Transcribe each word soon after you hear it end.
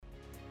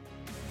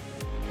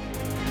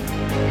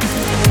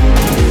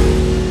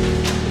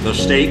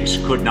stakes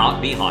could not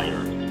be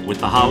higher. With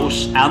the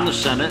House and the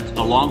Senate,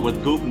 along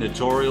with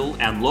gubernatorial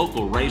and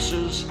local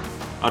races,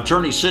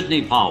 Attorney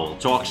Sidney Powell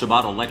talks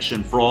about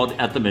election fraud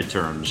at the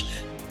midterms.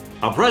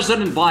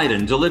 President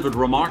Biden delivered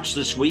remarks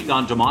this week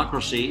on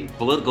democracy,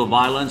 political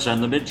violence,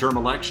 and the midterm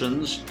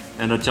elections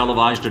in a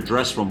televised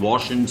address from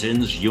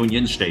Washington's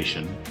Union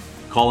Station,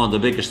 calling the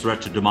biggest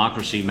threat to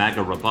democracy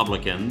MAGA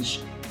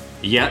Republicans.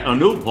 Yet a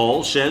new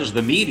poll says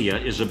the media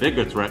is a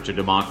bigger threat to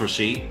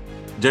democracy.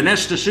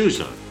 Dinesh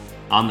D'Souza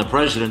on the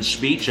president's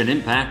speech and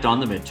impact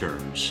on the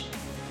midterms.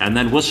 And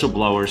then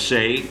whistleblowers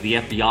say the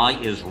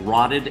FBI is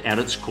rotted at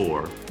its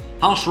core.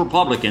 House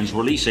Republicans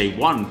release a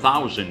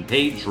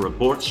 1,000-page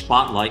report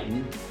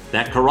spotlighting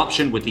that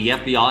corruption with the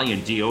FBI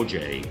and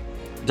DOJ.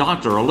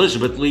 Dr.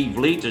 Elizabeth Lee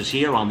Vliet is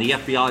here on the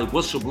FBI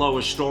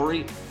whistleblower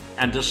story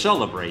and to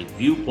celebrate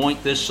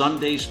Viewpoint this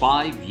Sunday's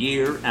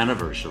 5-year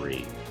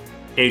anniversary.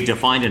 A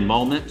defining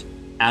moment,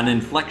 an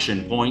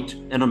inflection point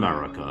in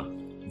America.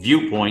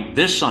 Viewpoint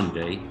this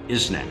Sunday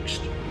is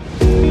next.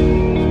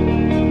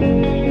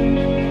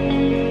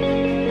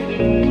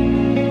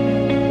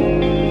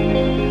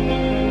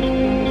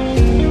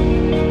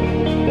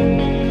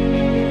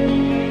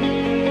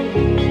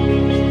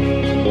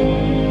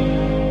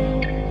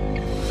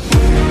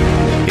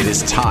 It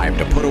is time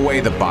to put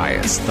away the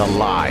bias, the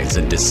lies,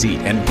 and deceit,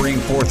 and bring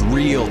forth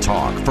real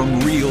talk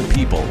from real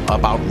people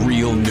about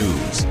real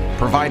news.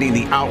 Providing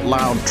the out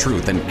loud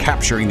truth and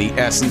capturing the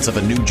essence of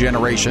a new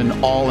generation,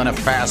 all in a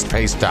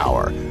fast-paced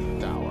hour.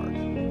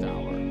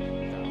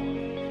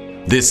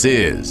 This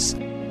is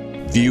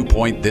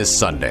Viewpoint this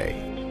Sunday.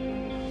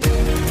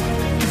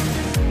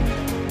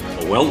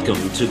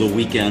 Welcome to the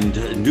weekend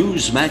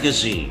news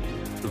magazine,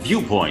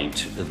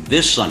 Viewpoint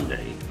this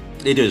Sunday.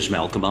 It is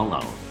Malcolm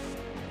Alnow.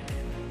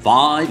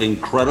 5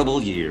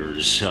 incredible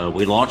years.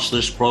 We launched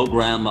this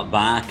program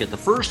back at the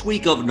first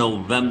week of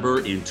November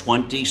in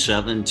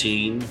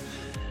 2017.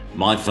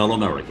 My fellow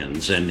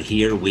Americans, and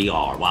here we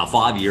are. Wow,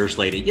 5 years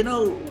later. You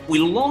know, we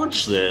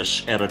launched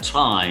this at a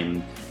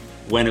time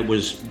when it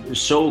was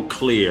so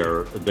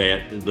clear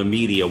that the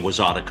media was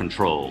out of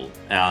control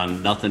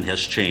and nothing has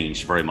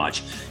changed very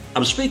much.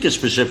 I'm speaking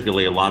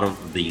specifically a lot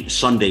of the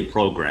Sunday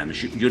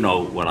programs. You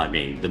know what I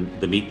mean.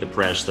 The Meet the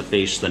Press, the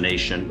Face the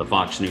Nation, the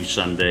Fox News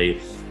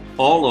Sunday.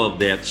 All of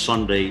that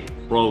Sunday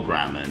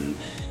programming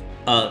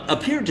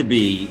appeared to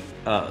be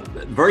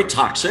very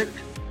toxic,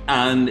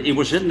 and it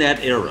was in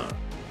that era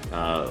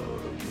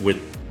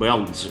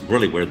it's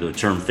really where the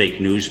term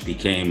fake news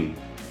became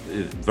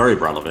very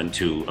relevant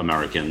to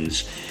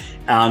Americans.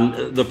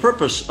 And the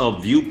purpose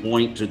of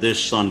Viewpoint to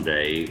this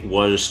Sunday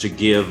was to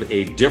give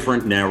a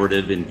different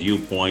narrative in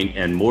Viewpoint,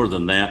 and more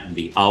than that,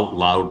 the out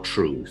loud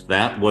truth.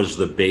 That was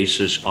the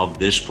basis of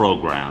this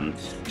program,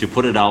 to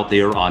put it out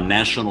there on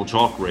national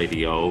talk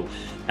radio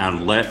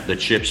and let the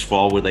chips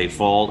fall where they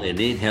fall. And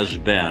it has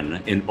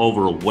been an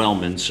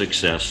overwhelming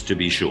success, to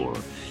be sure.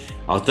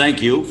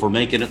 Thank you for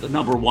making it the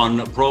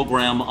 #1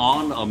 program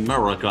on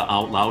America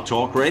Out Loud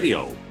Talk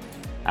Radio.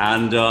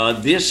 And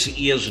this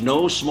is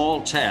no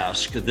small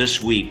task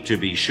this week, to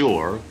be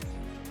sure.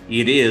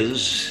 It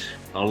is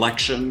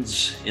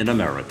elections in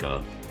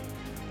America.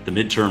 The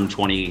midterm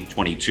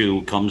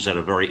 2022 comes at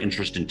a very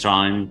interesting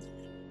time.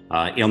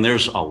 And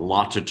there's a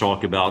lot to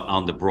talk about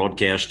on the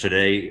broadcast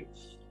today.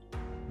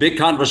 Big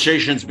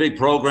conversations, big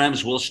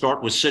programs. We'll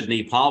start with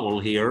Sidney Powell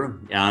here.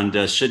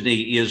 And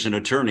Sidney is an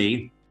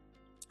attorney,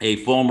 a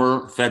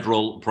former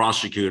federal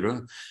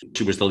prosecutor.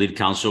 She was the lead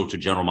counsel to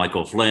General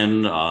Michael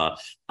Flynn,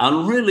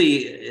 and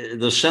really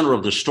the center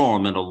of the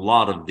storm in a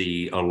lot of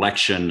the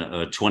election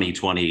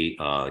 2020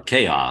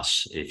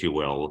 chaos, if you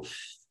will.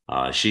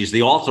 She's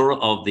the author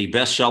of the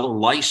bestseller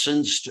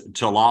Licensed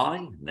to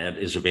Lie. That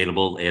is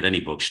available at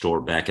any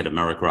bookstore, back at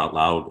America Out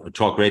Loud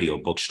Talk Radio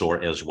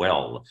bookstore as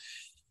well.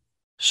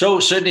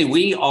 So, Sidney,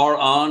 we are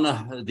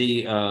on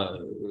the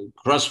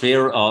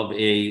crossfire of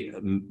you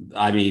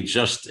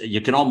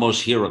can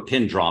almost hear a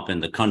pin drop in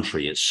the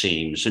country, it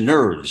seems.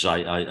 Nerves,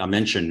 I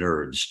mentioned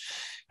nerves.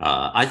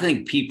 I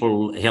think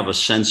people have a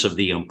sense of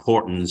the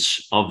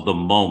importance of the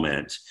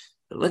moment.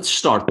 Let's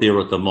start there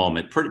at the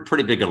moment.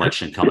 Pretty big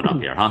election coming up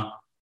here, huh?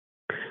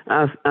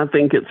 I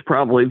think it's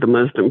probably the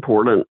most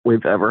important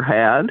we've ever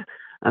had.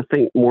 I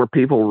think more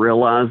people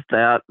realize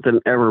that than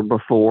ever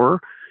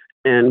before.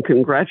 And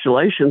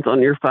congratulations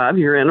on your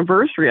 5-year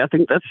anniversary. I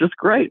think that's just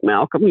great,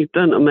 Malcolm. You've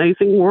done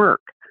amazing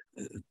work.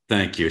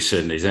 Thank you,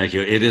 Sidney. Thank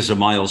you. It is a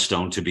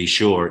milestone, to be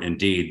sure.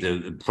 Indeed,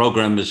 the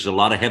program is a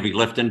lot of heavy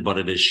lifting, but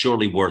it is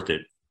surely worth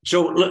it.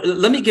 So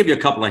let me give you a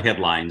couple of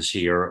headlines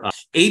here.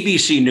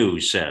 ABC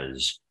News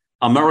says,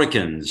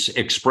 Americans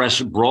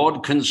express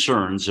broad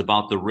concerns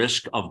about the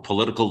risk of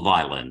political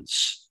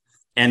violence.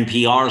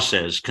 NPR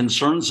says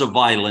concerns of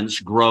violence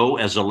grow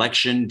as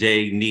election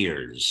day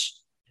nears.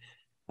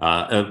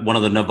 One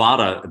of the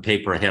Nevada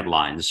paper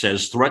headlines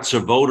says threats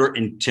of voter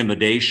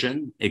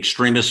intimidation,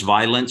 extremist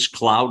violence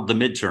cloud the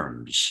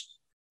midterms.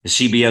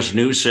 CBS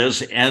News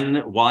says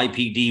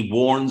NYPD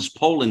warns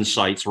polling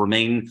sites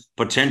remain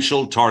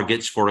potential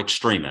targets for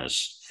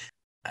extremists.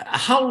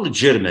 How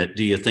legitimate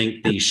do you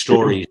think these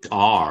stories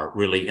are,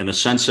 really, in the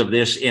sense of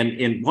this?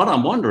 And what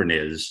I'm wondering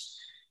is,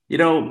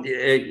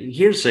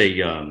 here's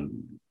a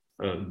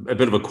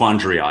bit of a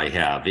quandary I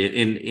have.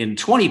 In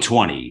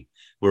 2020,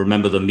 we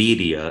remember the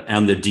media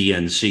and the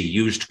DNC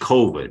used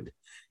COVID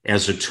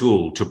as a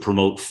tool to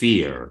promote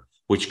fear,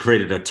 which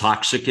created a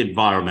toxic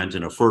environment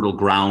and a fertile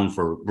ground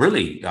for,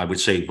 really, I would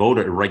say,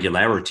 voter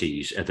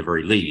irregularities at the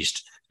very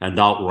least, and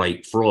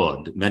outright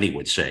fraud, many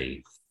would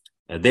say.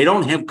 They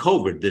don't have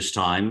COVID this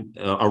time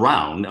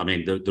around. I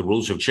mean, the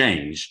rules have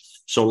changed.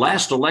 So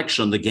last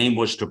election, the game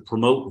was to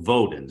promote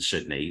voting,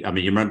 Sydney. I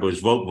mean, you remember it was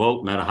vote,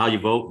 vote, no matter how you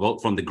vote,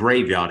 vote from the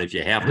graveyard if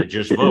you have to,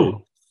 just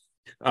vote.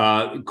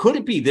 Could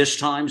it be this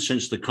time,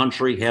 since the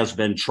country has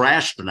been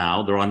trashed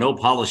now, there are no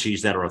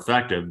policies that are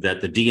effective,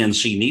 that the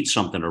DNC needs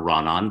something to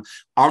run on?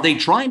 Are they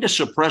trying to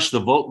suppress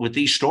the vote with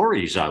these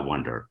stories, I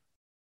wonder?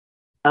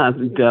 I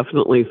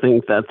definitely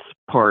think that's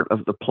part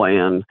of the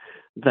plan.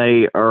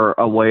 They are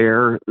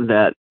aware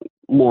that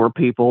more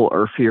people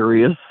are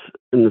furious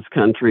in this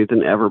country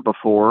than ever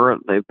before.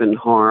 They've been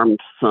harmed,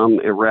 some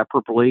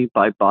irreparably,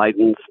 by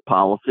Biden's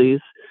policies,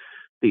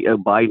 the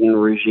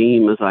Biden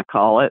regime, as I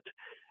call it.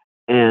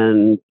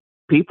 And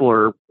people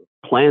are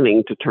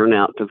planning to turn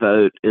out to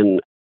vote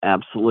in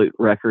absolute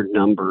record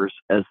numbers,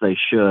 as they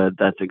should.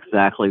 That's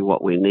exactly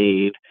what we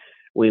need.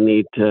 We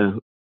need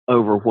to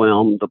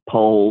overwhelm the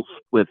polls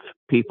with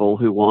people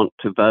who want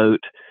to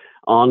vote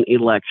on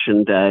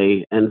election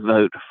day and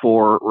vote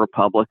for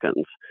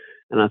Republicans.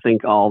 And I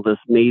think all this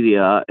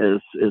media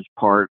is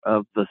part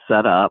of the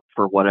setup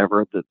for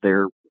whatever that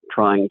they're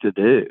trying to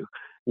do.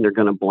 And they're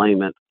going to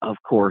blame it, of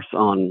course,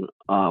 on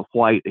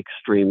white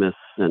extremists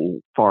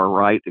and far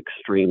right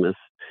extremists.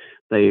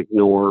 They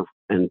ignore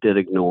and did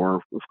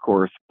ignore, of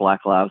course,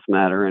 Black Lives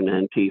Matter and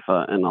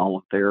Antifa and all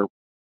of their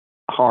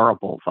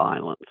horrible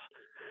violence.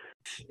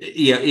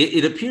 Yeah,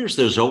 it appears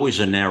there's always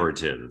a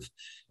narrative.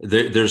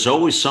 There's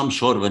always some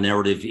sort of a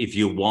narrative. If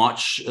you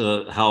watch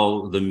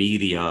how the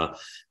media,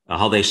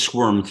 how they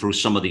squirm through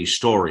some of these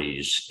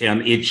stories,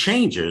 and it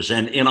changes.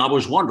 And I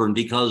was wondering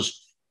because,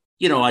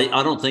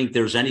 I don't think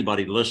there's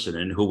anybody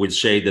listening who would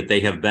say that they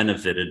have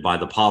benefited by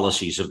the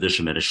policies of this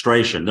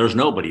administration. There's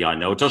nobody I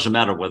know. It doesn't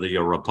matter whether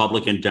you're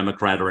Republican,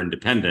 Democrat, or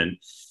independent.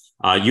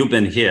 You've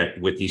been hit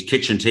with these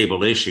kitchen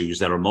table issues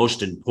that are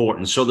most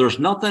important. So there's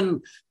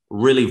nothing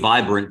really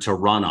vibrant to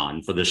run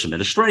on for this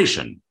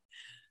administration.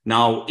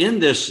 Now, in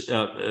this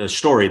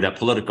story that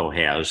Politico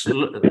has,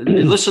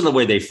 listen to the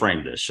way they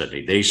frame this,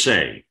 Sydney. They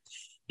say,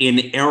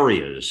 in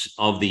areas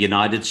of the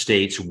United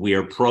States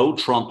where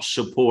pro-Trump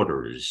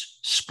supporters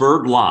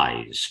spurred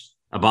lies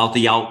about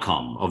the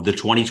outcome of the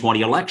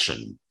 2020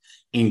 election,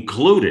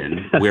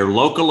 including where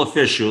local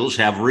officials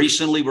have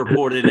recently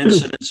reported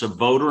incidents of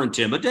voter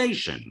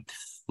intimidation,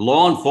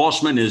 law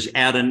enforcement is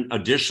adding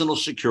additional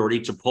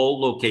security to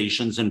poll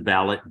locations and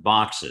ballot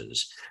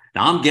boxes.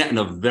 Now, I'm getting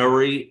a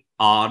very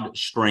odd,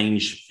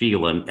 strange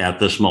feeling at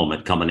this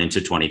moment coming into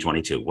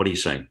 2022. What do you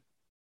say?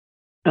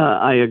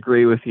 I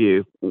agree with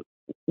you.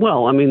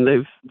 Well, I mean,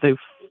 they've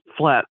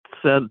flat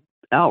said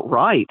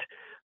outright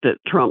that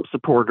Trump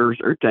supporters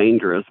are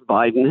dangerous.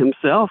 Biden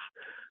himself,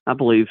 I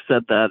believe,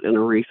 said that in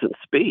a recent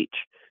speech.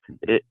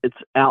 It's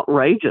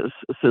outrageous,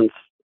 since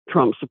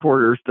Trump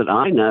supporters that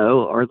I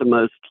know are the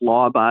most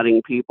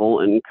law-abiding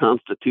people and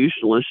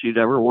constitutionalists you'd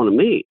ever want to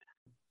meet.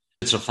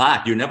 It's a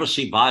fact. You never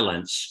see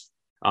violence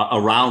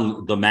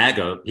around the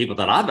MAGA people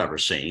that I've ever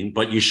seen,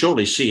 but you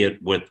surely see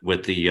it with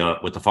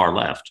the far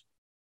left.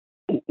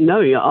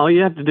 No, all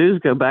you have to do is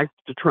go back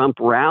to Trump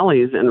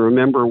rallies and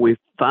remember we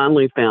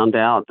finally found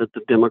out that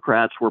the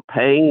Democrats were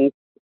paying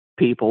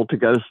people to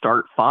go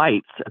start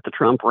fights at the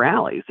Trump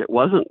rallies. It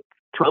wasn't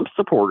Trump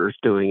supporters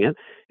doing it.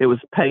 It was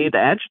paid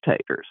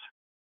agitators.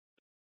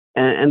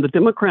 And the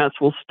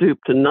Democrats will stoop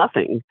to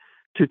nothing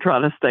to try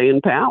to stay in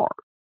power.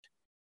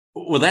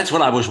 Well, that's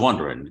what I was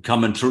wondering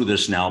coming through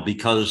this now,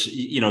 because,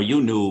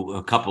 you knew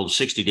a couple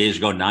 60 days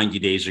ago, 90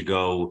 days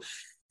ago,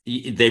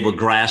 they were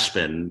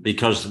grasping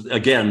because,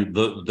 again,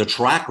 the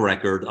track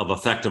record of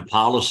effective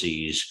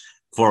policies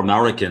for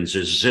Americans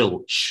is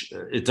zilch.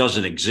 It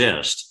doesn't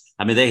exist.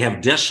 I mean, they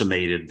have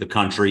decimated the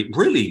country.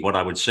 Really, what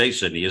I would say,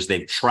 Sydney, is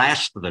they've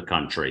trashed the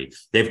country.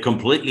 They've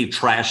completely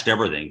trashed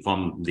everything,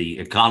 from the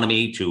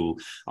economy to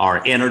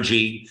our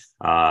energy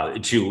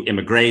to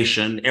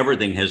immigration.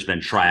 Everything has been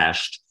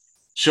trashed.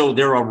 So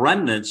there are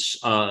remnants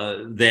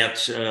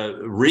that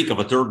reek of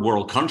a third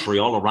world country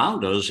all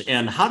around us.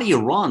 And how do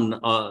you run,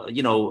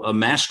 a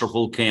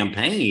masterful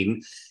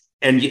campaign?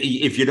 And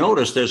if you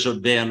notice, there's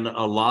been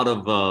a lot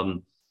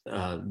of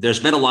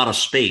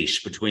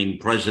space between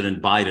President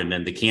Biden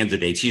and the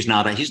candidates. He's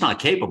not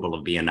capable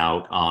of being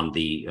out on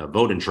the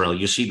voting trail.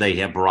 You see, they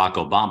have Barack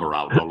Obama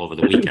out all over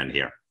the weekend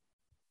here.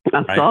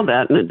 I saw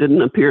that, and it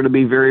didn't appear to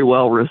be very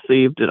well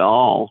received at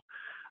all.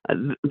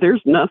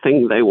 There's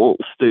nothing they won't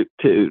stoop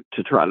to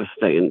try to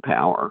stay in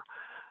power.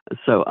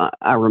 So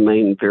I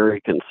remain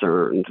very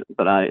concerned,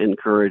 but I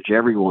encourage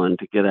everyone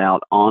to get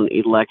out on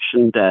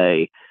election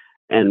day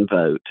and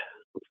vote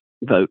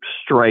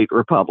straight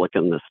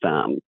Republican this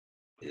time.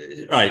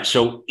 All right.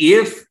 So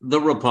if the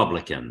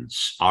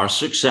Republicans are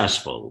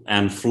successful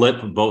and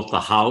flip both the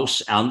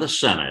House and the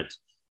Senate,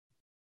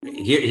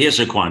 here's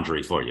a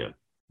quandary for you.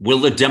 Will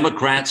the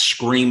Democrats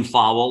scream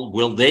foul?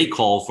 Will they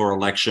call for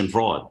election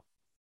fraud?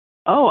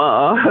 Oh,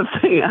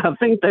 I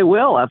think they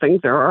will. I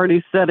think they're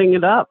already setting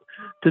it up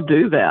to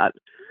do that.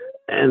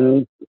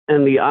 And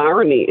the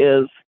irony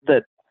is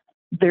that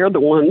they're the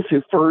ones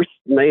who first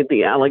made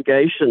the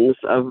allegations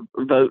of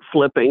vote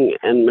flipping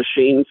and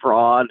machine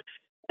fraud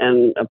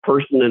and a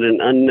person at an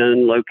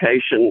unknown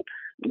location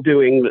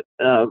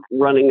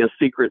running a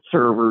secret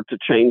server to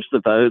change the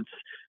votes.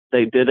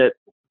 They did it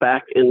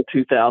back in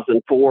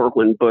 2004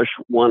 when Bush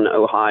won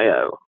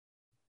Ohio.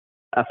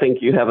 I think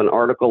you have an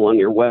article on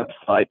your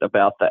website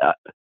about that.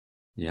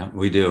 Yeah,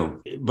 we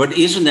do. But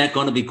isn't that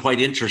going to be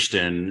quite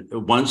interesting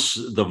once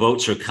the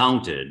votes are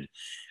counted?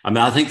 I mean,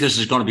 I think this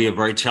is going to be a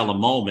very telling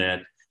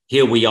moment.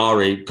 Here we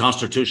are, a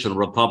constitutional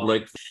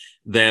republic,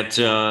 that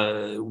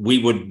we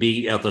would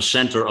be at the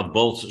center of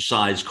both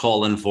sides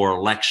calling for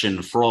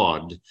election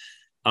fraud,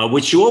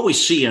 which you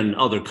always see in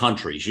other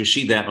countries. You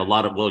see that in a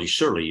lot of, well,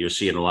 you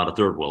see in a lot of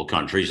third world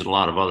countries and a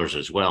lot of others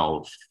as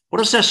well. What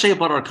does that say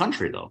about our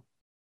country, though?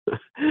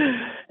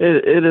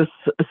 It is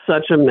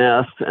such a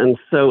mess and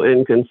so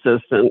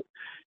inconsistent.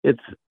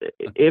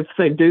 If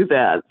they do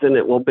that, then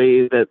it will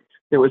be that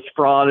there was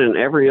fraud in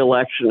every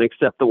election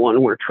except the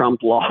one where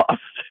Trump lost.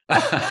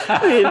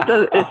 It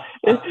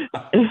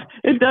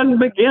doesn't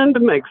begin to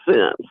make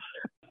sense.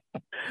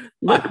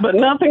 But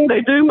nothing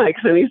they do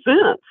makes any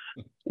sense.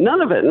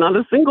 None of it. Not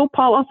a single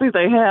policy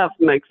they have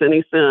makes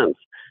any sense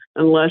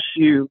unless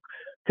you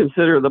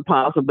consider the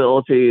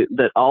possibility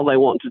that all they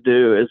want to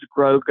do is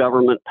grow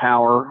government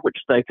power, which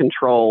they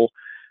control,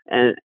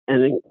 and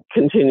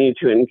continue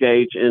to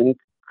engage in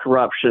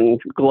corruption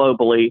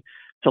globally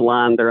to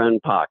line their own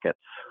pockets.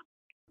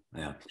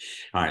 Yeah.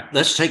 All right.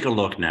 Let's take a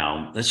look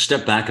now. Let's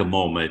step back a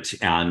moment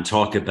and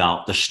talk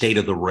about the state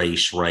of the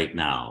race right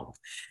now.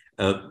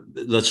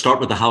 Let's start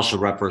with the House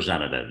of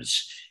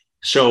Representatives.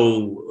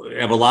 So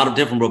I have a lot of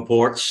different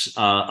reports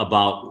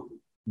about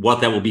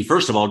what that will be.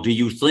 First of all, do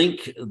you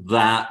think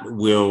that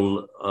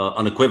will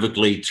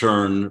unequivocally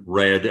turn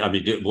red? I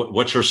mean,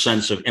 what's your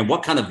sense of, and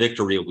what kind of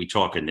victory are we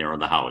talking there in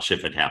the House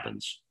if it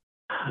happens?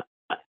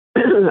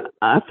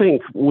 I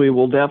think we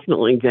will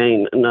definitely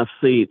gain enough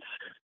seats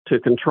to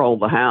control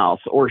the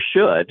House, or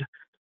should.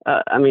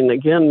 I mean,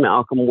 again,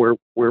 Malcolm,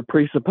 we're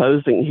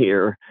presupposing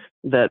here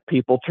that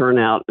people turn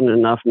out in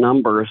enough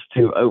numbers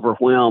to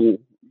overwhelm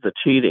the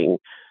cheating,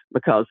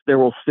 because there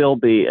will still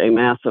be a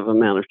massive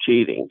amount of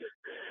cheating.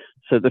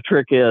 So the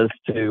trick is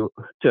to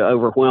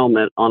overwhelm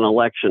it on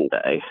election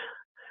day,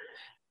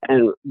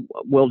 and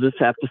we'll just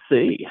have to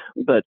see.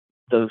 But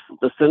the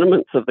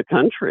sentiments of the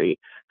country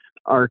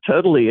are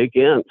totally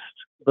against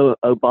the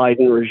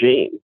Biden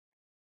regime.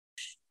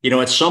 You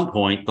know, at some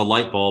point, the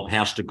light bulb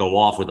has to go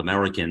off with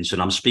Americans.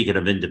 And I'm speaking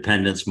of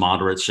independents,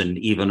 moderates, and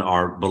even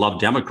our beloved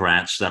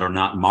Democrats that are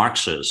not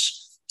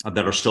Marxists,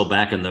 that are still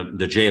back in the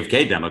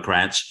JFK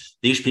Democrats.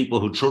 These people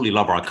who truly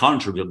love our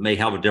country but may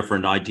have a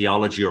different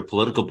ideology or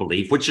political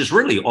belief, which is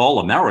really all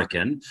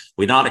American.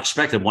 We're not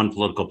expecting one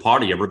political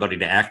party, everybody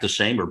to act the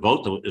same or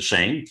vote the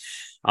same.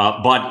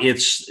 But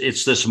it's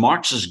this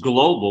Marxist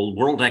global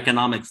World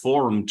Economic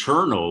Forum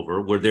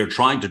turnover where they're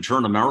trying to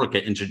turn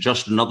America into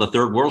just another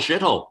third world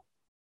shithole.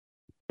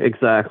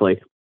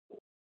 Exactly.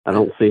 I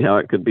don't see how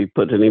it could be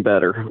put any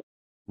better.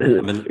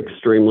 And it's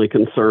extremely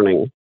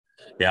concerning.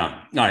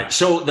 Yeah. All right.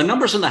 So the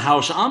numbers in the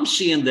House, I'm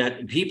seeing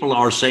that people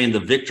are saying the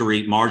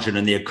victory margin,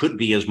 and there could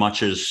be as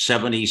much as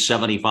 70,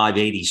 75,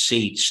 80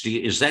 seats.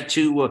 Is that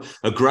too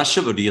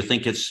aggressive, or do you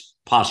think it's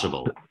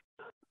possible?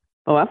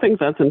 Oh, I think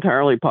that's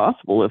entirely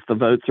possible if the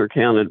votes are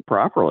counted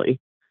properly.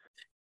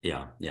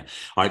 Yeah. Yeah.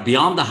 All right.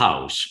 Beyond the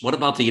House, what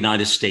about the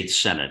United States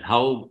Senate?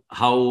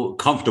 How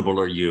comfortable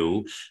are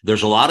you?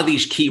 There's a lot of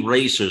these key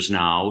races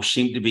now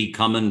seem to be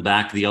coming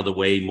back the other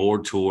way,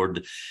 more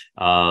toward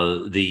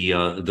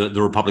the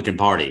Republican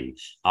Party.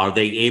 Are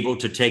they able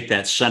to take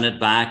that Senate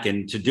back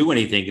and to do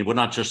anything? It would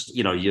not just,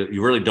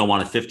 you really don't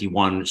want a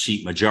 51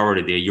 seat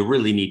majority there. You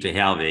really need to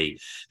have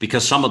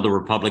because some of the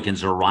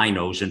Republicans are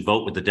rhinos and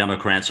vote with the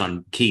Democrats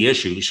on key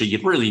issues. So you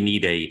really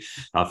need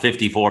a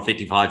 54,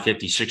 55,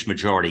 56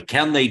 majority.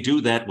 Can they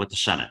do that with the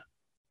Senate?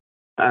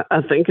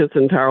 I think it's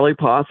entirely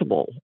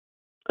possible.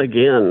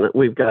 Again,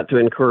 we've got to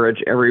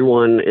encourage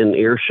everyone in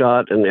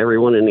earshot, and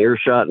everyone in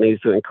earshot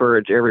needs to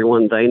encourage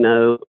everyone they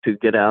know to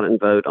get out and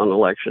vote on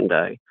election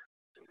day.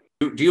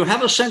 Do you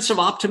have a sense of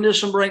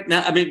optimism right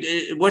now? I mean,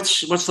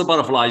 what's the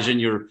butterflies in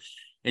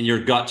your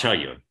gut tell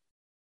you?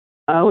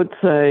 I would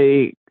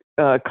say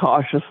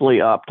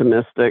cautiously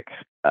optimistic.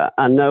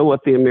 I know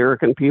what the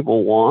American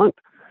people want,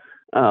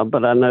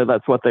 but I know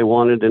that's what they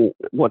wanted in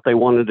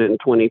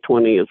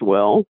 2020 as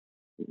well.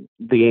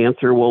 The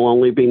answer will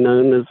only be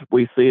known as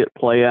we see it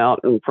play out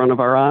in front of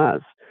our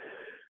eyes.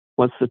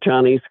 What's the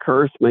Chinese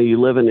curse? May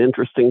you live in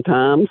interesting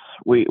times.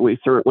 We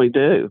certainly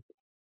do.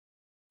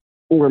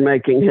 We're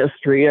making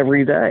history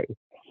every day.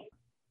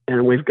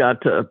 And we've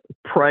got to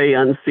pray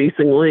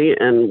unceasingly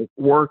and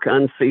work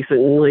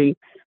unceasingly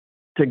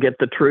to get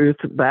the truth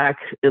back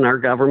in our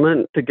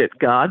government, to get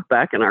God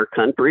back in our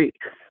country,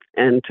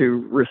 and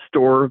to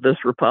restore this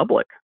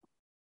republic.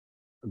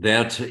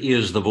 That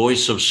is the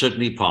voice of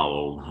Sidney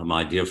Powell,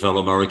 my dear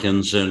fellow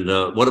Americans, and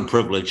what a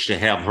privilege to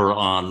have her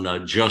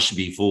on just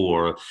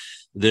before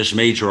this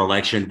major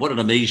election. What an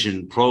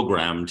amazing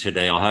program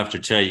today, I'll have to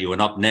tell you.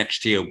 And up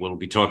next here, we'll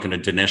be talking to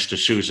Dinesh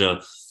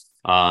D'Souza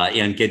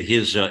and get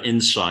his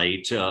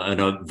insight and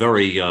a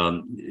very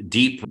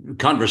deep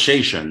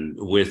conversation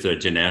with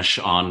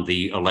Dinesh on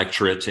the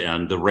electorate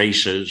and the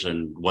races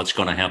and what's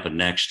going to happen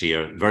next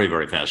year. Very,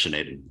 very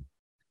fascinating.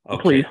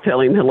 Okay. Please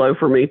tell him hello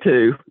for me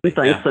too.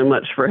 Thanks so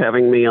much for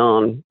having me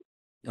on.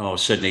 Oh,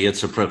 Sidney,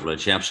 it's a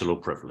privilege,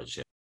 absolute privilege.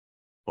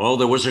 Well,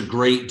 there was a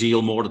great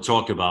deal more to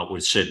talk about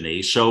with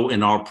Sidney. So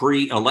in our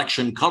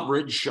pre-election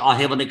coverage, I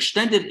have an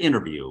extended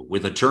interview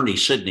with attorney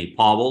Sidney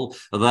Powell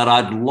that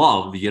I'd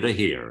love you to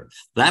hear.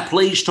 That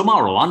plays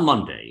tomorrow on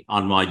Monday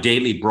on my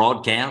daily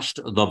broadcast,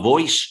 The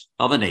Voice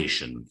of a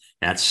Nation,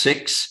 at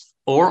 6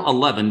 or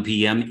 11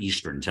 p.m.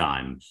 Eastern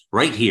Time,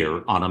 right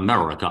here on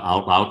America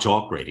Out Loud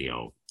Talk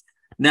Radio.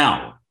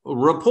 Now,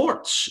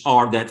 reports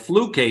are that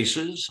flu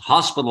cases,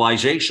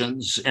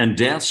 hospitalizations, and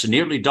deaths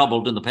nearly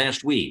doubled in the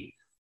past week.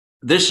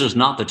 This is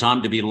not the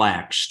time to be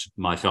laxed,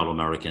 my fellow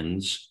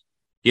Americans.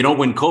 You know,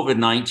 when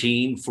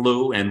COVID-19,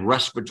 flu, and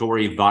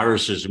respiratory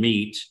viruses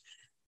meet,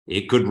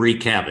 it could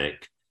wreak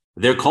havoc.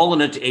 They're calling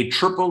it a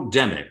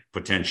triple-demic,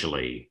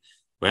 potentially.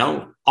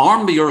 Well,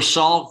 arm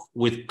yourself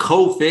with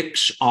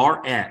Cofix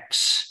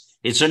RX.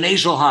 It's a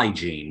nasal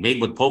hygiene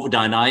made with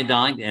povidone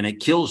iodine, and it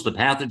kills the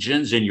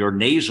pathogens in your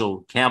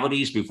nasal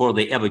cavities before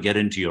they ever get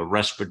into your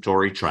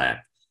respiratory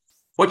tract.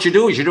 What you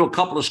do is you do a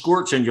couple of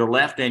squirts in your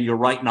left and your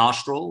right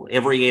nostril.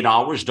 Every 8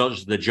 hours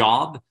does the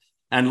job.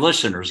 And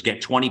listeners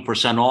get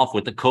 20% off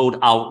with the code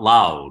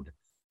OUTLOUD.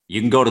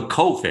 You can go to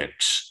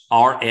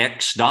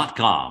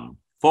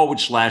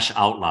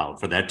cofixrx.com/OUTLOUD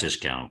for that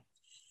discount.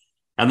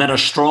 And then a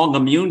strong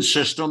immune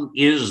system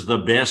is the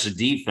best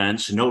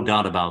defense, no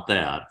doubt about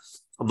that.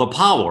 The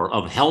power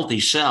of Healthy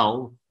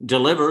Cell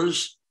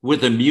delivers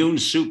with Immune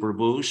Super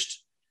Boost.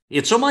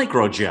 It's a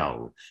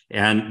microgel,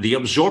 and the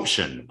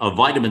absorption of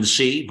vitamin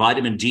C,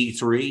 vitamin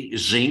D3,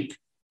 zinc,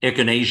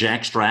 echinacea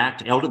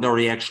extract,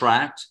 elderberry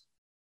extract.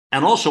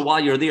 And also while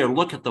you're there,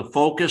 look at the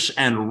focus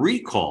and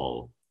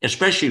recall,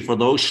 especially for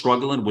those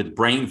struggling with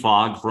brain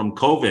fog from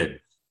COVID.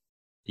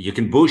 You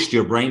can boost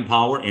your brain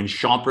power and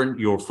sharpen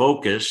your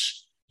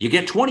focus. You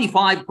get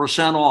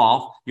 25%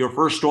 off your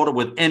first order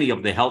with any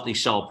of the Healthy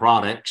Cell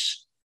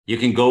products. You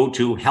can go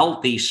to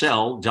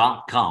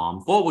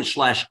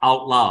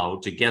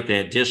healthycell.com/OUTLOUD to get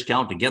that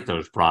discount, to get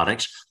those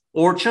products,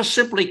 or just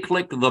simply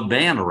click the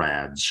banner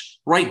ads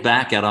right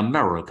back at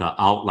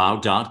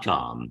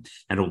AmericaOutloud.com,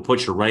 and it will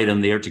put you right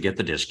in there to get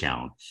the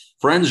discount.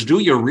 Friends, do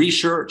your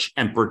research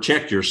and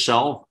protect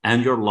yourself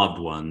and your loved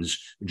ones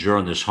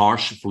during this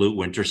harsh flu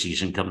winter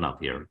season coming up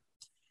here.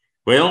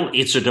 Well,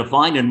 it's a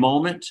defining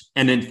moment,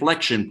 an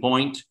inflection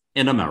point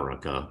in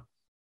America.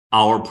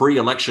 Our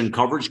pre-election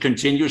coverage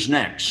continues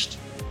next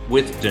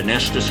with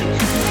Dinesh D'Souza.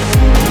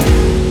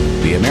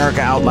 The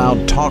America Out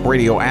Loud Talk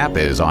Radio app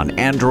is on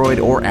Android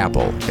or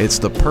Apple. It's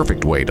the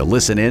perfect way to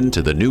listen in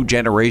to the new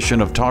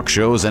generation of talk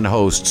shows and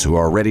hosts who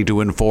are ready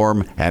to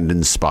inform and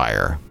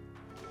inspire.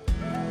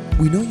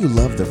 We know you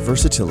love the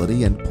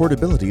versatility and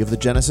portability of the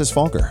Genesis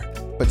Fogger,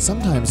 but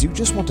sometimes you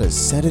just want to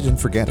set it and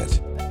forget it.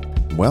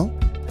 Well,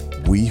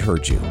 we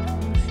heard you.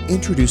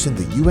 Introducing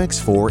the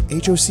UX4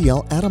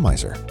 HOCL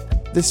Atomizer.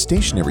 This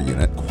stationary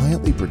unit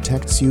quietly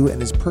protects you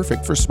and is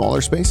perfect for smaller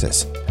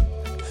spaces.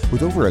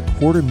 With over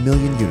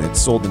 250,000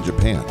 units sold in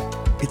Japan,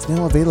 it's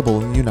now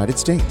available in the United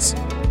States.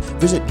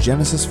 Visit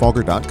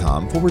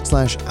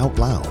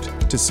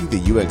genesisfogger.com/OUTLOUD to see the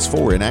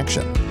UX4 in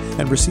action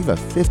and receive a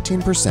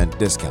 15%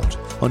 discount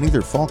on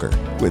either Fogger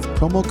with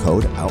promo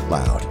code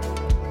OUTLOUD.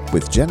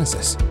 With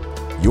Genesis,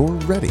 you're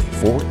ready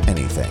for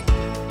anything.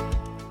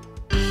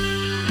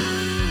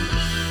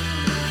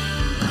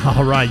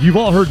 All right, you've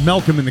all heard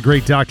Malcolm and the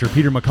great Dr.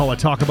 Peter McCullough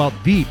talk about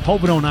the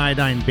povidone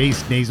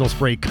iodine-based nasal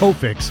spray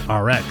Cofix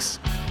RX.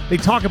 They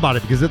talk about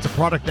it because it's a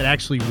product that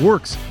actually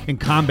works in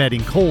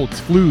combating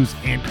colds, flus,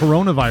 and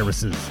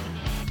coronaviruses.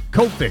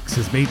 Cofix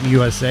is made in the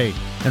USA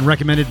and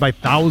recommended by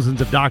thousands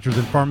of doctors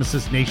and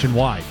pharmacists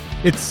nationwide.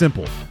 It's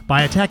simple.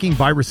 By attacking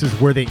viruses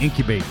where they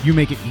incubate, you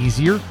make it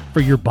easier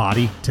for your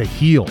body to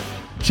heal.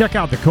 Check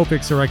out the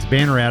Cofix RX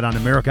banner ad on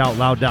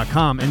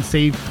AmericaOutloud.com and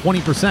save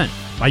 20%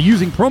 by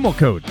using promo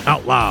code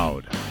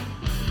OUTLOUD.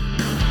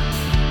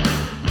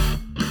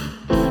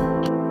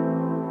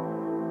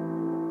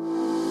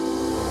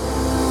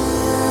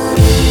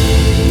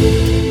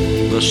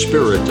 The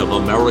spirit of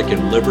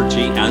American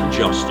liberty and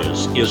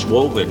justice is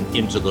woven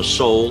into the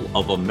soul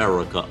of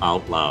America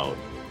Out Loud.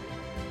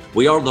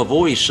 We are the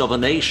voice of a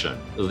nation,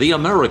 the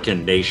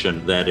American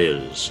nation, that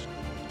is.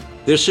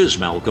 This is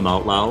Malcolm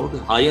Out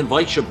Loud. I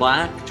invite you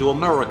back to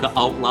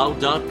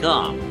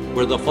AmericaOutloud.com,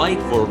 where the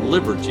fight for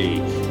liberty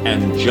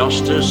and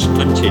justice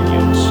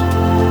continues.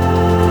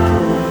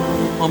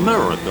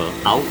 America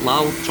Out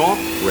Loud Talk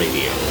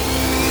Radio.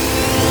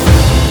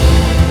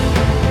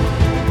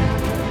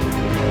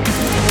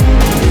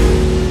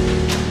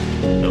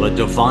 Well, a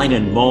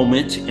defining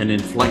moment, an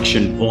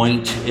inflection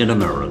point in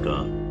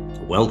America.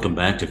 Welcome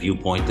back to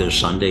Viewpoint this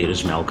Sunday. It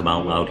is Malcolm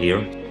Out Loud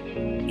here.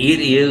 It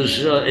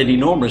is an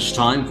enormous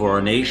time for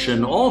our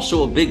nation,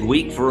 also a big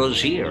week for us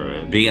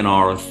here, being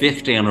our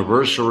 5th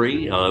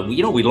anniversary.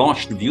 We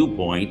launched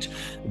Viewpoint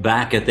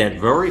back at that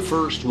very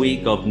first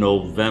week of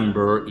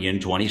November in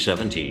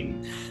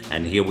 2017.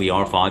 And here we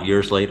are 5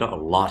 years later. A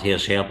lot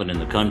has happened in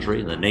the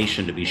country, the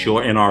nation to be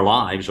sure, in our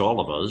lives,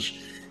 all of us.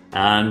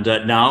 And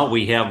now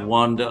we have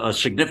won a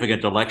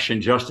significant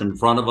election just in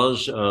front of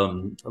us.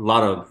 A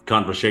lot of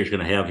conversation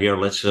to have here.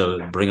 Let's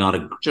bring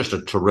on just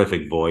a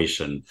terrific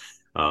voice and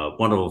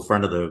wonderful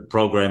friend of the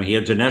program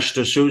here. Dinesh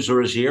D'Souza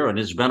is here, and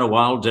it's been a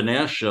while,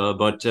 Dinesh,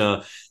 but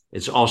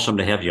it's awesome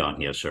to have you on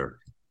here, sir.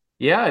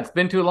 Yeah, it's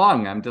been too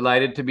long. I'm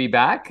delighted to be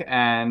back,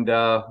 and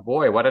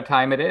boy, what a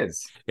time it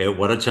is. Yeah,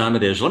 what a time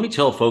it is. Let me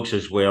tell folks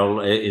as well,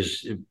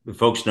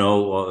 folks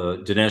know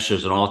Dinesh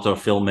is an author,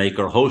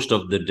 filmmaker, host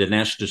of the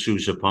Dinesh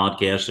D'Souza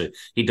podcast.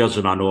 He does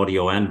it on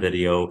audio and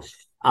video.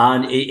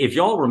 And if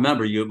y'all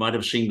remember, you might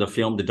have seen the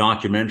film, the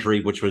documentary,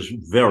 which was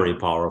very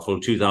powerful,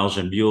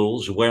 2000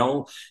 Mules.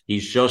 Well,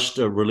 he's just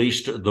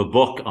released the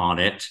book on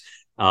it.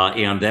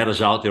 And that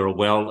is out there,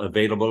 well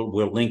available.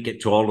 We'll link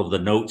it to all of the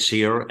notes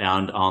here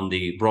and on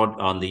the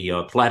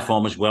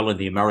platform as well in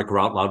the America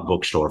Out Loud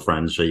bookstore,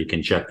 friends. So you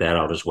can check that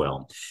out as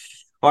well.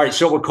 All right,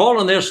 so we're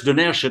calling this,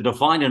 Dinesh, a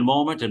defining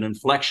moment, an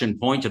inflection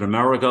point in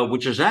America,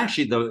 which is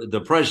actually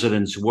the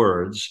president's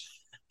words.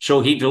 So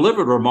he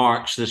delivered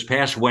remarks this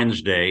past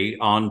Wednesday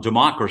on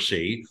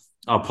democracy,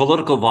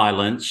 political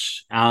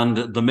violence, and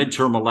the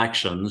midterm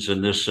elections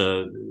in this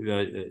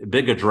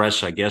big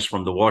address, I guess,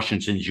 from the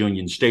Washington's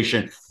Union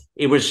Station.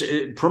 It was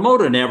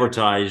promoted and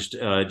advertised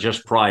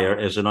just prior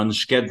as an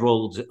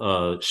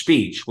unscheduled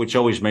speech, which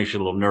always makes you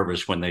a little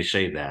nervous when they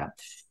say that.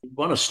 I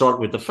want to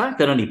start with the fact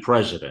that any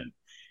president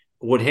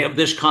would have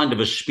this kind of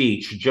a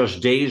speech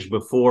just days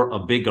before a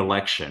big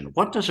election.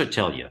 What does it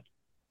tell you?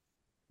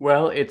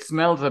 Well, it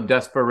smells of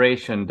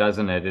desperation,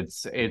 doesn't it?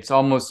 It's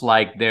almost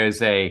like there's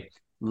a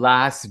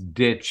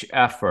last-ditch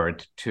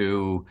effort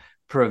to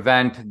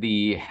prevent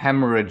the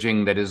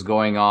hemorrhaging that is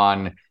going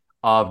on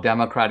of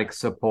Democratic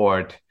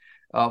support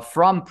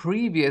from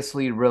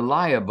previously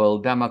reliable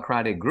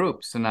Democratic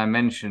groups. And I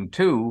mentioned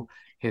two,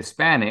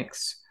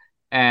 Hispanics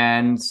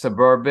and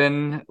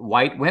suburban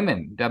white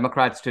women.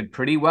 Democrats did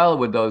pretty well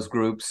with those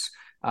groups,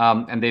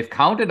 and they've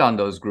counted on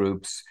those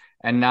groups.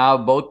 And now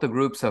both the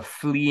groups are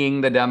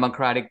fleeing the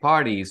Democratic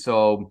Party.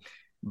 So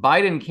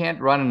Biden can't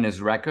run on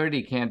his record.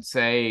 He can't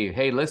say,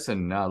 hey,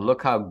 listen,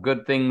 look how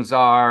good things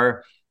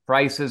are.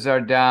 Prices are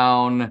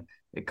down.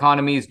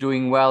 Economy is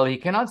doing well. He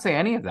cannot say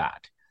any of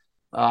that.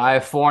 I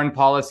have foreign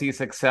policy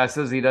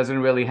successes. He doesn't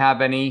really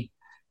have any.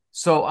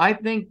 So I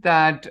think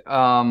that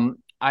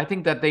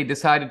they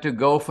decided to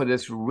go for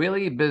this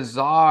really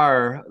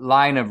bizarre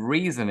line of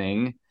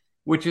reasoning,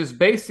 which is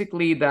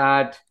basically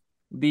that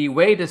the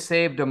way to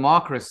save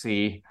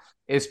democracy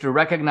is to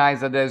recognize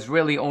that there's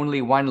really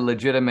only one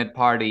legitimate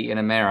party in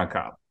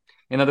America.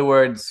 In other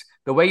words,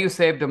 the way you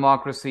save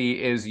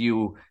democracy is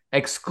you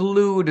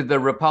exclude the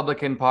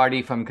Republican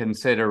Party from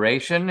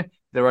consideration.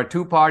 There are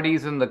two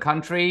parties in the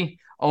country.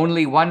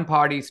 Only one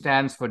party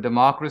stands for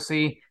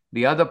democracy.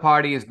 The other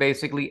party is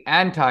basically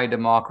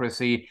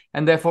anti-democracy.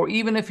 And therefore,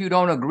 even if you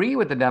don't agree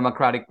with the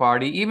Democratic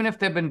Party, even if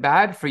they've been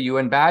bad for you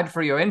and bad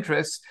for your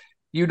interests,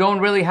 you don't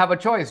really have a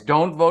choice.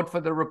 Don't vote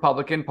for the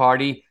Republican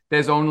Party.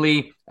 There's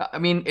only,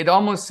 it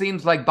almost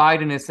seems like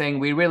Biden is saying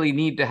we really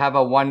need to have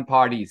a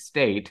one-party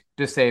state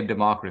to save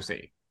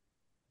democracy.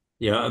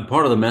 Yeah,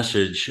 part of the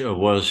message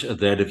was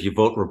that if you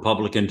vote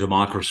Republican,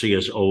 democracy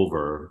is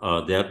over.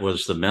 That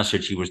was the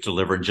message he was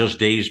delivering just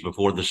days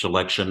before this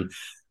election.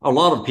 A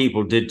lot of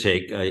people did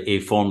take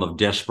a form of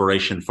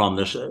desperation from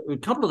this. A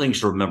couple of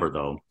things to remember,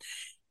 though.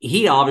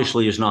 He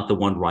obviously is not the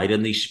one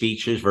writing these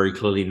speeches. Very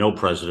clearly, no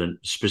president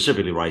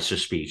specifically writes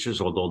his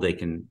speeches, although they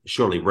can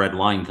surely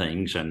redline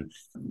things and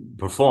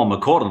perform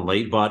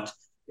accordingly. But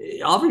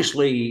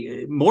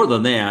obviously, more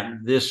than that,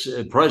 this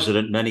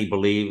president, many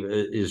believe,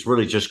 is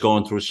really just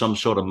going through some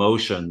sort of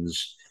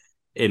motions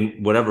in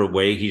whatever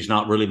way. He's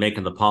not really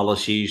making the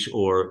policies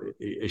or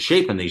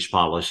shaping these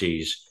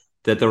policies,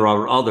 that there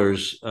are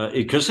others,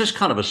 because this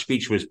kind of a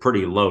speech was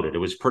pretty loaded. It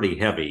was pretty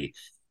heavy.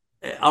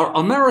 Are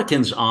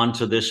Americans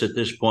onto this at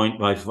this point?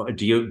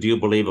 Do you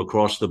believe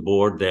across the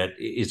board that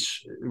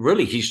it's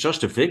really, he's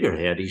just a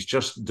figurehead? He's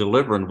just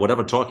delivering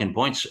whatever talking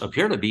points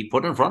appear to be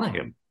put in front of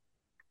him.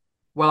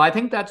 Well, I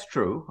think that's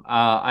true.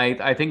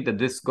 I think that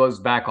this goes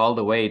back all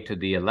the way to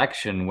the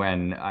election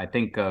when I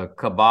think a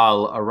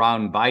cabal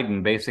around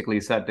Biden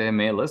basically said to him,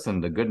 hey, listen,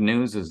 the good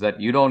news is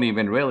that you don't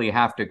even really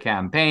have to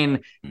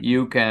campaign.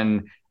 You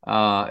can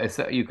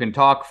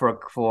talk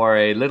for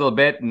a little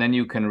bit and then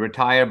you can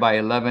retire by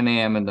 11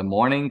 a.m. in the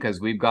morning because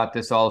we've got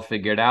this all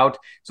figured out.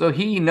 So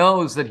he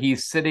knows that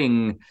he's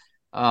sitting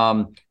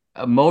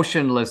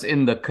motionless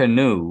in the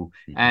canoe,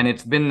 and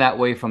it's been that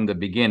way from the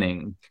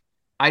beginning.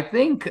 I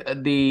think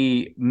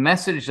the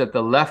message that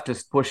the left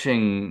is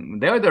pushing,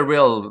 they're the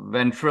real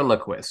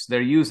ventriloquists. They're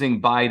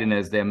using Biden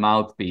as their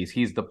mouthpiece.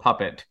 He's the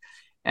puppet.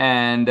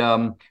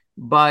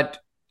 But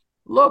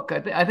look,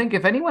 I think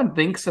if anyone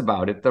thinks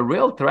about it, the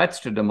real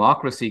threats to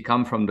democracy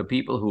come from the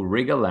people who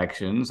rig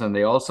elections, and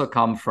they also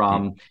come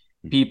from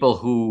people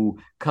who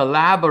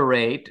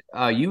collaborate,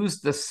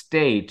 use the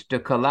state to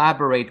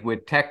collaborate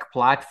with tech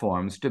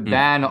platforms to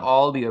ban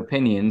all the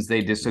opinions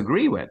they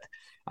disagree with.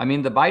 I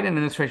mean, the Biden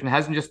administration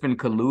hasn't just been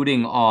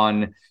colluding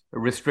on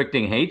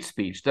restricting hate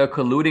speech. They're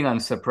colluding on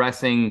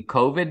suppressing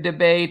COVID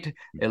debate,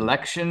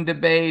 election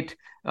debate,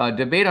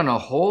 debate on a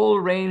whole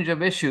range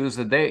of issues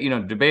that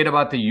debate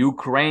about the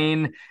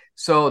Ukraine.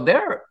 So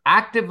they're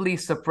actively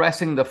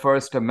suppressing the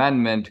First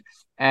Amendment.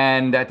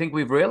 And I think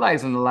we've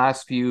realized in the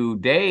last few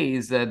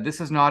days that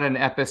this is not an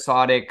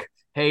episodic,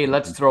 hey,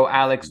 let's throw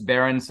Alex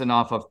Berenson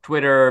off of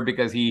Twitter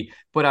because he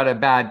put out a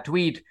bad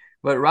tweet.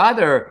 But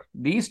rather,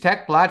 these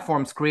tech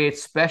platforms create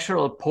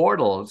special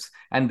portals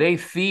and they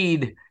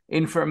feed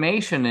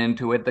information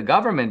into it. The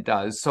government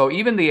does. So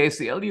even the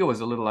ACLU was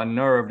a little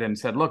unnerved and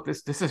said, look,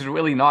 this is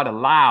really not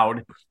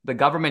allowed. The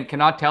government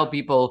cannot tell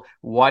people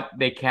what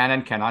they can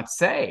and cannot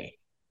say.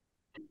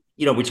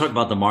 We talk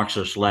about the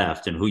Marxist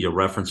left and who you're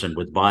referencing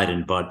with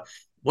Biden, but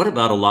what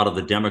about a lot of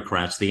the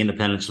Democrats, the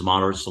independents, the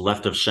moderates, the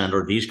left of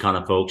center, these kind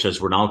of folks,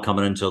 as we're now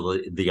coming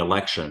into the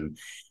election?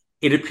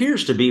 It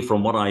appears to be,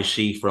 from what I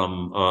see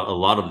from a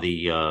lot of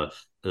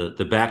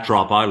the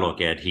backdrop I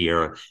look at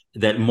here,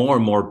 that more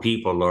and more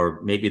people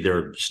are, maybe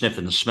they're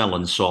sniffing,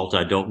 smelling salt,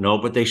 I don't know,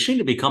 but they seem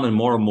to be becoming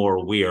more and more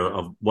aware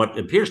of what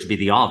appears to be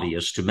the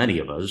obvious to many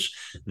of us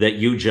that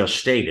you just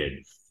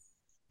stated.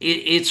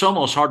 It's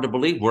almost hard to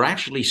believe we're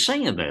actually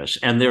saying this,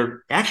 and they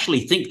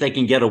actually think they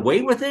can get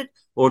away with it,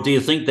 or do you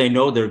think they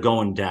know they're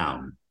going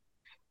down?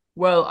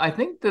 Well, I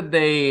think that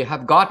they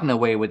have gotten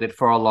away with it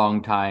for a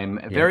long time.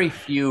 Yeah. Very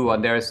few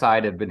on their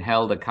side have been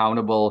held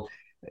accountable,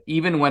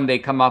 even when they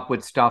come up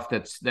with stuff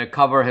that's their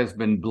cover has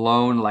been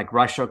blown, like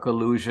Russia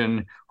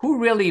collusion. Who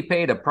really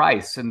paid a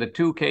price? In the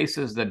two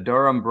cases that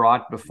Durham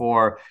brought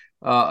before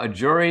a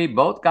jury,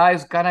 both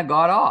guys kind of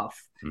got off.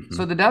 Mm-hmm.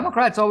 So the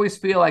Democrats always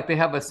feel like they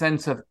have a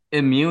sense of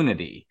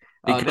immunity.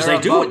 Because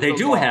they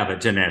do have it,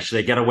 Dinesh.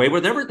 They get away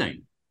with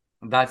everything.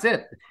 That's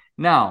it.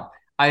 Now,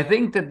 I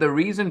think that the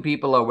reason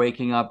people are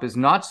waking up is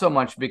not so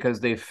much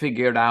because they've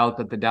figured out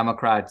that the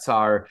Democrats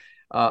are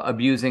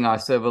abusing our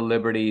civil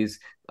liberties.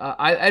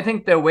 I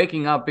think they're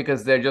waking up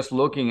because they're just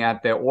looking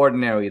at their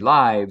ordinary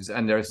lives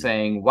and they're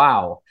saying,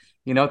 wow,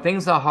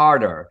 things are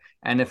harder.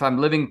 And if I'm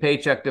living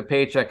paycheck to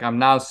paycheck, I'm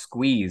now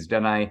squeezed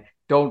and I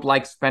don't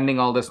like spending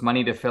all this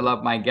money to fill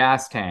up my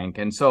gas tank.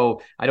 And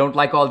so I don't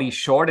like all these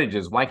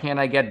shortages. Why can't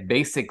I get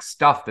basic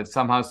stuff that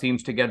somehow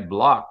seems to get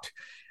blocked?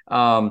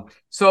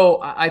 So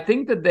I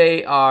think that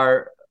they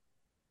are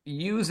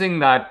using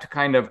that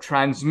kind of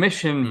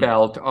transmission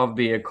belt of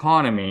the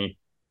economy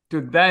to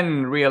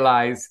then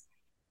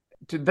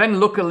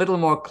look a little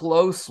more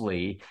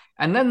closely.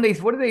 And then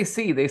what do they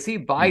see? They see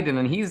Biden,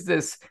 and he's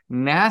this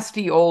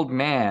nasty old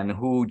man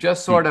who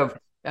just sort of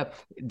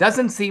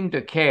doesn't seem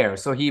to care.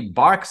 So he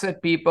barks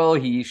at people,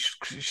 he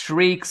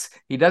shrieks,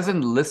 he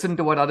doesn't listen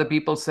to what other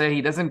people say,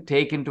 he doesn't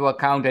take into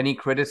account any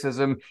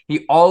criticism,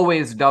 he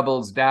always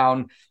doubles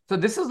down. So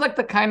this is like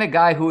the kind of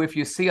guy who, if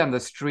you see on the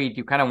street,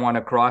 you kind of want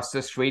to cross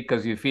the street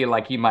because you feel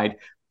like he might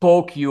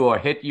poke you or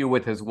hit you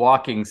with his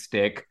walking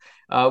stick.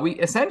 We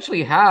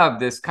essentially have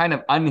this kind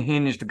of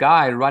unhinged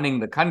guy running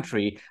the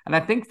country. And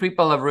I think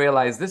people have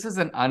realized this is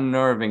an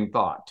unnerving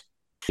thought.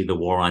 The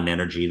war on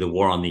energy, the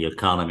war on the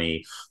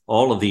economy,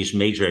 all of these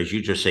major, as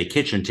you just say,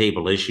 kitchen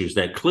table issues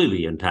that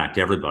clearly impact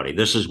everybody.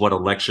 This is what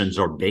elections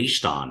are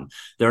based on.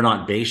 They're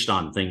not based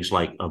on things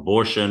like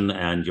abortion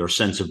and your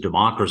sense of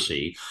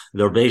democracy.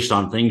 They're based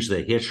on things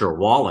that hit your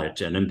wallet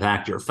and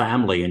impact your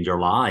family and your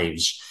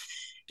lives.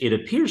 It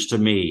appears to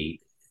me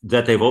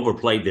that they've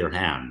overplayed their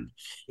hand.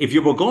 If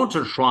you were going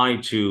to try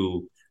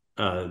to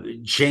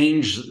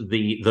change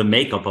the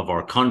makeup of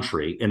our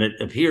country, and it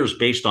appears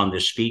based on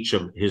this speech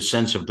of his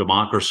sense of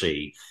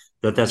democracy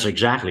that that's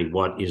exactly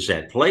what is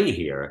at play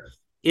here.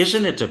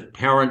 Isn't it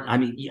apparent? I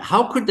mean,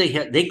 how could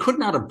they could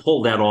not have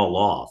pulled that all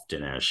off,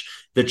 Dinesh,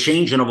 the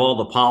changing of all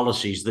the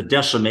policies, the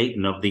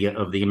decimating of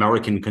the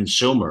American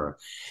consumer,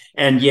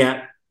 and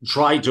yet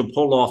try to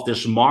pull off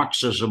this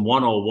Marxism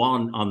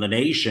 101 on the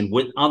nation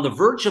on the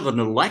verge of an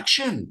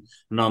election,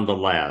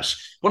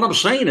 nonetheless. What I'm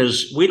saying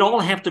is we'd all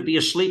have to be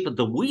asleep at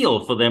the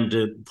wheel for them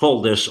to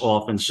pull this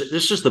off. And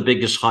this is the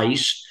biggest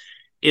heist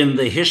in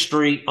the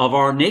history of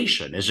our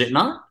nation, is it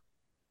not?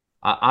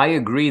 I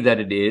agree that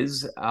it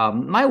is.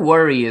 My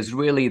worry is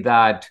really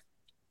that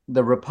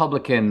the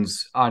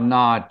Republicans are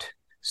not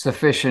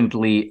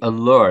sufficiently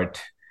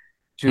alert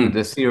to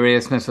the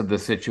seriousness of the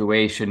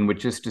situation,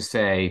 which is to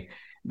say,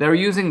 they're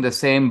using the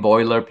same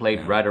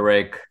boilerplate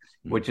rhetoric,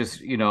 which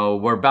is,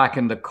 we're back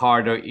in the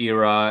Carter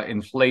era,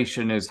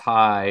 inflation is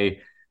high,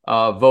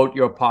 vote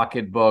your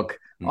pocketbook.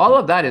 All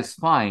of that is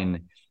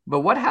fine.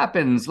 But what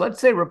happens,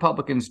 let's say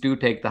Republicans do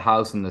take the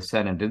House and the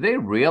Senate, do they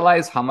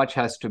realize how much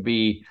has to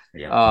be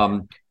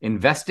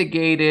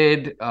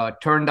investigated,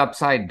 turned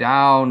upside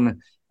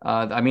down?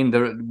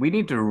 We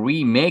need to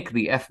remake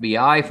the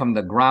FBI from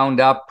the ground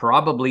up,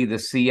 probably the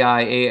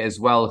CIA as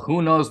well.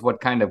 Who knows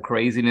what kind of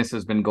craziness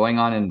has been going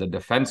on in the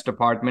Defense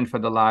Department for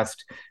the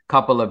last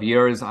couple of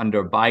years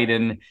under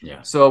Biden.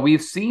 Yeah. So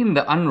we've seen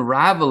the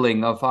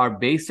unraveling of our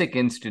basic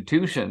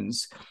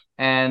institutions,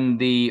 and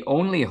the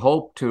only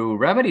hope to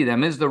remedy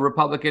them is the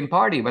Republican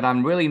Party. But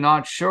I'm really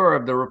not sure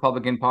if the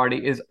Republican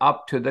Party is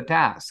up to the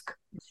task.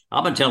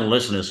 I've been telling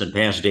listeners in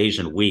past days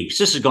and weeks,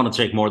 this is going to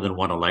take more than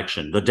one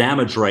election. The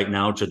damage right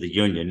now to the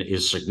union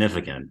is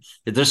significant.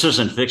 This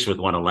isn't fixed with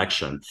one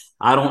election.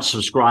 I don't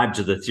subscribe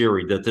to the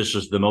theory that this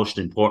is the most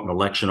important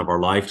election of our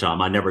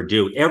lifetime. I never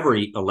do.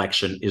 Every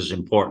election is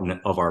important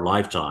of our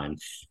lifetime.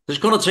 It's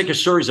going to take a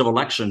series of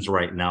elections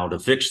right now to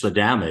fix the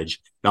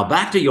damage. Now,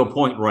 back to your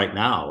point right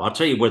now, I'll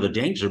tell you where the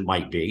danger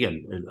might be,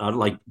 and I'd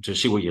like to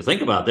see what you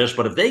think about this.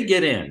 But if they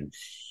get in,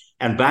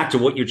 and back to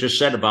what you just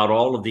said about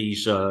all of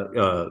these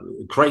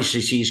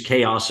crises,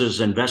 chaoses,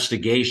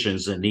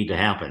 investigations that need to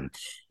happen.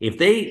 If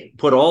they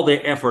put all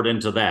their effort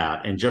into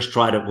that and just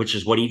try to, which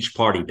is what each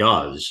party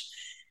does,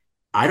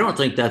 I don't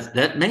think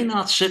that may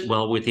not sit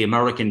well with the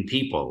American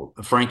people,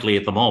 frankly,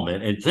 at the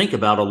moment. And think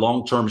about a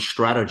long-term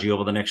strategy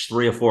over the next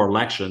 3 or 4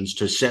 elections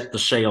to set the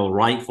sail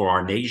right for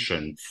our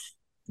nation.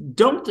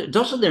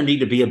 Doesn't there need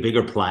to be a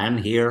bigger plan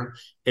here?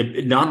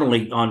 Not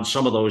only on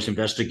some of those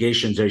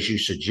investigations, as you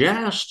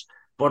suggest,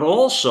 but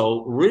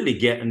also really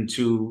get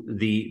into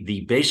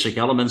the basic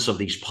elements of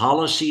these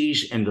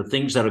policies and the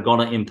things that are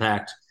going to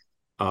impact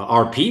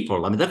our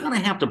people. I mean, they're going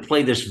to have to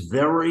play this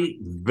very,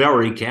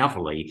 very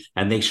carefully,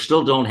 and they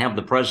still don't have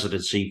the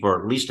presidency for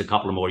at least a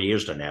couple of more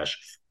years, Dinesh.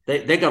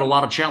 They got a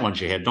lot of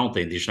challenge ahead, don't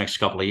they, these next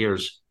couple of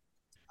years?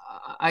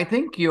 I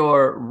think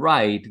you're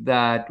right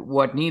that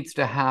what needs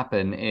to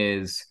happen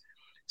is,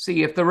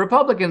 see, if the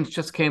Republicans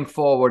just came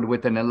forward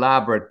with an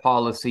elaborate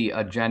policy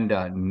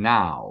agenda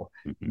now,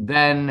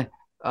 then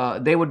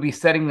they would be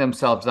setting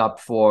themselves up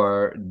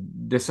for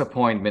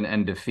disappointment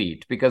and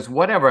defeat, because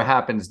whatever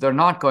happens, they're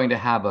not going to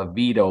have a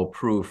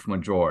veto-proof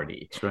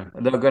majority. Right.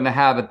 They're going to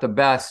have at the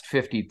best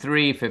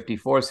 53,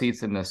 54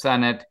 seats in the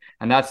Senate,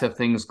 and that's if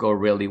things go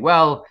really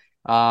well,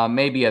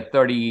 maybe a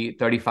 30,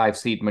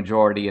 35-seat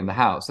majority in the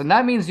House. And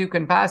that means you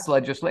can pass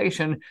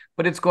legislation,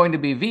 but it's going to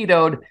be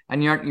vetoed,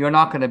 and you're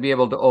not going to be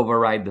able to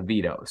override the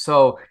veto.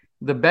 So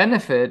the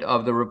benefit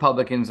of the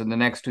Republicans in the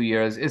next 2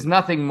 years is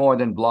nothing more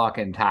than block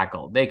and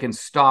tackle. They can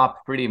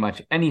stop pretty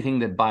much anything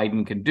that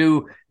Biden can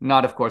do,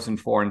 not, of course, in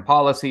foreign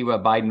policy, where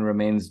Biden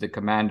remains the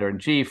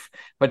commander-in-chief,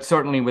 but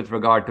certainly with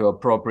regard to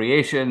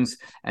appropriations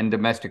and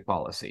domestic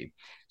policy.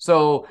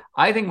 So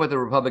I think what the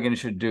Republicans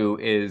should do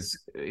is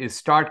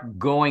start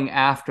going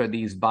after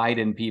these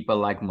Biden people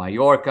like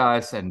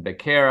Mayorkas and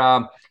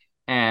Becerra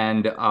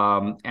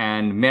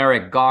and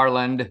Merrick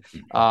Garland.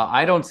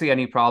 I don't see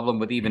any problem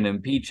with even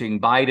impeaching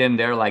Biden.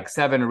 There are like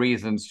 7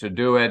 reasons to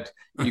do it.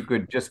 You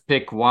could just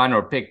pick 1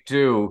 or pick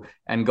 2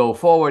 and go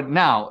forward.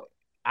 Now,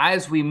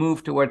 as we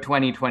move toward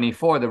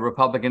 2024, the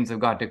Republicans have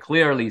got to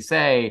clearly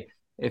say,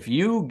 if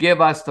you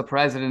give us the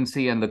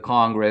presidency and the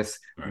Congress,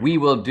 we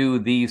will do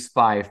these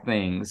 5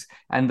 things.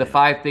 And the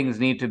 5 things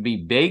need to be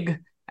big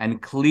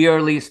and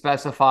clearly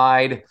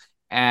specified.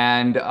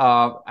 And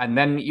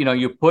then,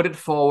 you put it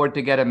forward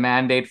to get a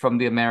mandate from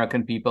the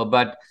American people.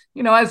 But,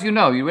 as you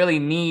know, you really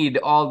need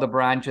all the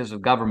branches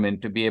of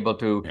government to be able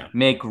to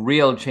make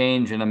real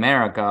change in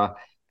America.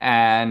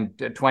 And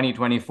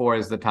 2024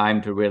 is the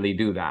time to really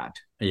do that.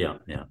 Yeah.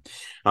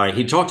 All right.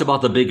 He talked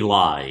about the big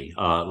lie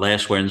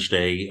last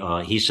Wednesday.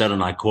 He said,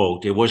 and I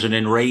quote, "It was an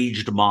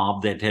enraged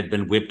mob that had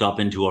been whipped up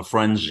into a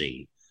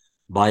frenzy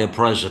by a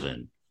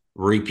president,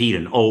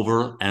 repeating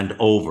over and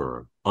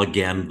over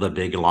again the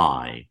big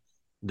lie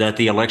that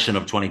the election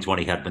of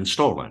 2020 had been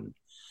stolen.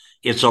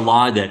 It's a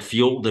lie that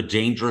fueled the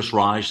dangerous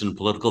rise in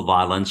political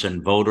violence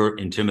and voter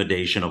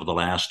intimidation over the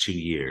last 2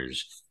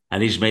 years.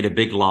 And he's made a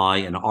big lie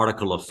an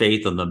article of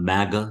faith in the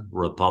MAGA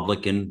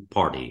Republican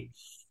Party,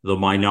 the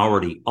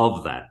minority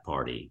of that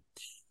party."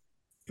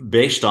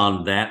 Based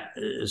on that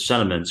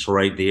sentiments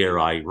right there,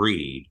 I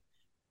read,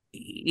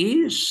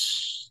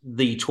 is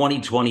the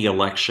 2020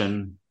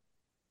 election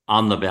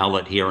on the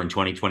ballot here in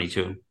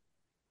 2022?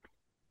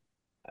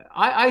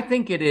 I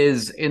think it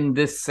is in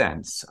this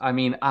sense. I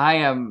mean, I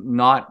am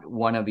not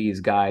one of these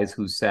guys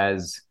who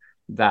says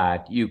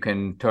that you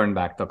can turn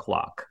back the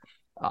clock.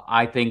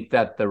 I think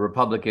that the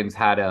Republicans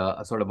had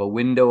a sort of a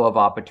window of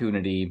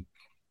opportunity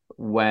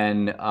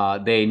when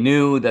they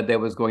knew that there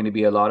was going to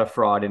be a lot of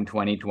fraud in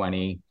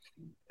 2020.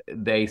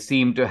 They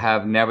seem to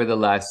have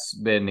nevertheless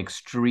been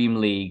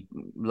extremely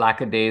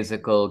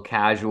lackadaisical,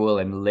 casual,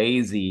 and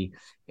lazy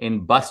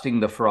in busting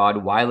the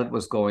fraud while it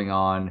was going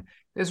on.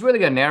 There's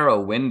really a narrow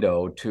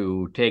window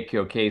to take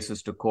your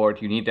cases to court.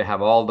 You need to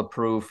have all the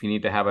proof. You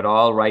need to have it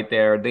all right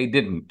there. They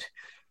didn't.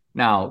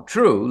 Now,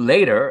 true,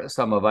 later,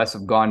 some of us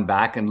have gone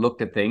back and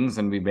looked at things,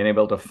 and we've been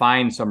able to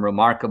find some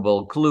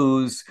remarkable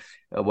clues,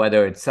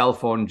 whether it's cell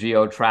phone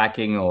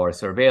geo-tracking or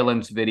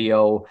surveillance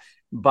video.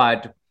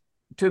 But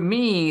to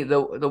me, the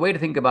way to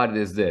think about it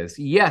is this.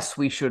 Yes,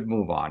 we should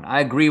move on.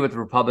 I agree with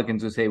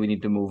Republicans who say we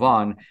need to move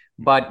on,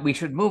 but we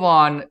should move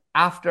on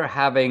after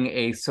having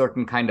a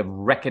certain kind of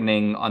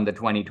reckoning on the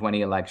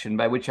 2020 election,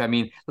 by which I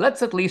mean,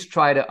 let's at least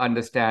try to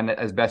understand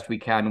as best we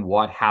can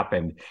what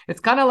happened.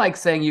 It's kind of like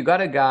saying you got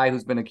a guy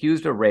who's been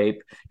accused of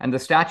rape and the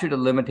statute of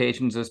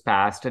limitations is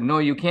passed, and no,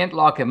 you can't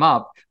lock him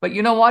up. But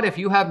you know what? If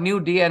you have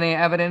new DNA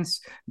evidence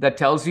that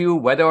tells you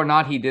whether or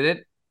not he did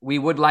it, we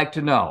would like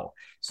to know.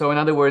 So in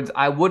other words,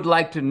 I would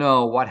like to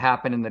know what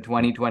happened in the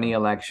 2020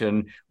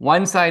 election.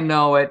 Once I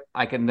know it,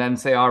 I can then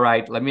say, all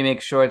right, let me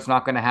make sure it's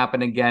not going to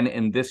happen again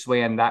in this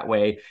way and that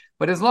way.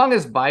 But as long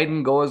as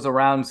Biden goes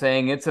around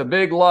saying it's a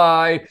big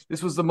lie,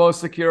 this was the most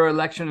secure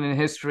election in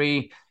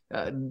history,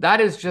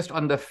 that is just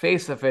on the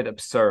face of it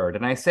absurd.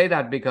 And I say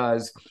that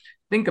because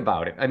think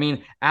about it. I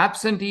mean,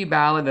 absentee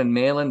ballot and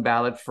mail-in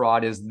ballot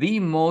fraud is the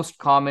most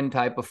common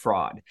type of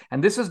fraud.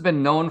 And this has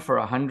been known for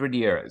 100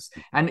 years.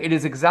 And it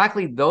is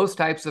exactly those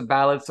types of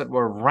ballots that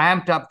were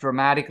ramped up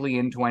dramatically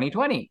in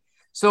 2020.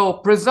 So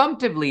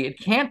presumptively, it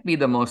can't be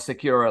the most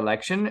secure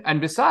election.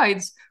 And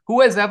besides,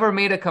 who has ever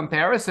made a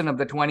comparison of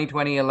the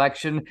 2020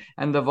 election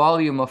and the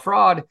volume of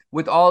fraud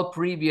with all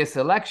previous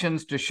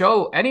elections to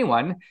show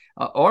anyone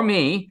or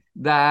me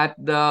that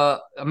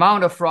the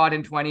amount of fraud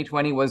in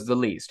 2020 was the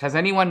least? Has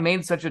anyone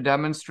made such a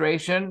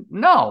demonstration?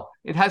 No,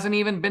 it hasn't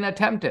even been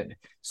attempted.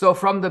 So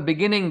from the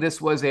beginning,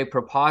 this was a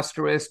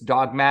preposterous,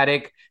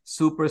 dogmatic,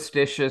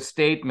 superstitious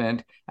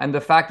statement. And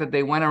the fact that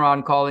they went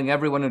around calling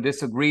everyone who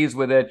disagrees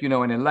with it,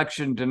 an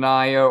election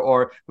denier,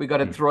 or we got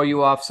to throw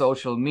you off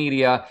social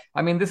media.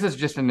 I mean, this is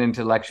just an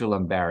intellectual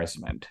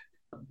embarrassment.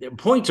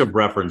 Point of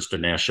reference,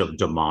 Dinesh, of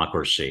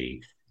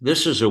democracy.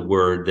 This is a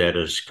word that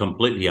is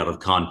completely out of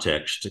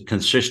context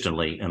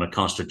consistently in a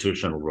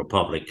constitutional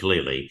republic,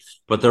 clearly.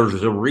 But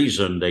there's a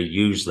reason they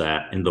use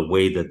that in the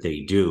way that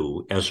they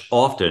do, as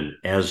often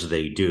as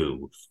they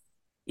do.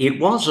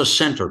 It was a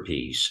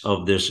centerpiece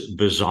of this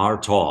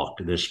bizarre talk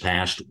this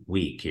past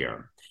week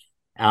here.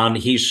 And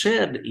he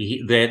said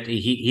that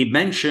he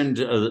mentioned,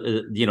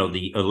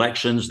 the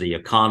elections, the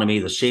economy,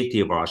 the safety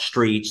of our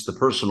streets, the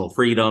personal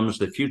freedoms,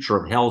 the future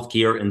of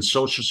healthcare and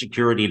Social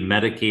Security and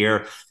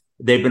Medicare.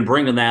 They've been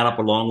bringing that up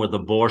along with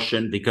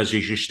abortion because,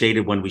 as you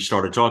stated when we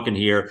started talking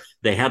here,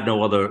 they had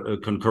no other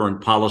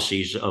concurrent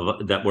policies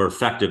that were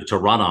effective to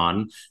run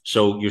on.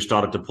 So you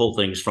started to pull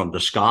things from the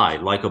sky,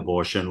 like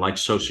abortion, like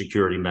Social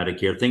Security,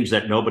 Medicare, things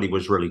that nobody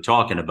was really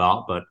talking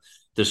about, but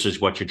this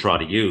is what you try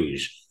to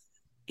use.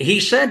 He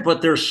said,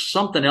 but there's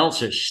something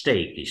else at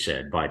stake, he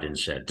said, Biden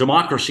said.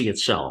 Democracy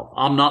itself.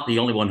 I'm not the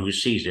only one who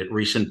sees it.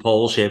 Recent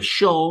polls have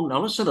shown,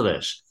 now listen to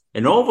this,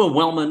 an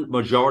overwhelming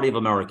majority of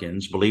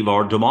Americans believe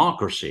our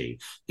democracy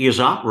is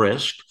at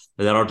risk,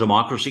 that our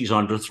democracy is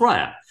under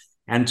threat.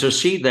 And to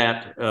see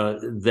that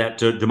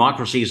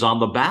democracy is on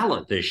the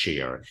ballot this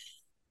year,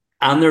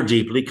 and they're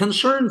deeply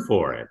concerned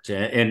for it.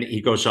 And he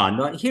goes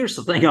on, here's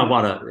the thing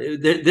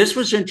this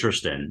was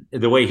interesting,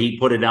 the way he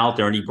put it out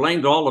there. And he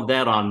blamed all of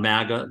that on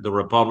MAGA, the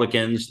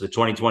Republicans, the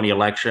 2020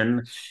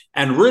 election,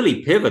 and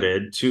really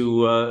pivoted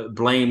to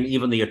blame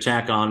even the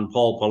attack on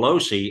Paul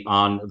Pelosi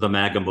on the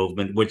MAGA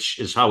movement, which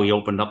is how he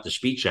opened up the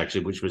speech,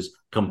 actually, which was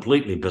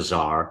completely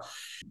bizarre.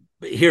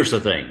 But here's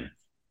the thing.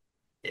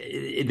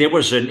 There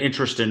was an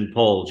interesting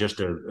poll just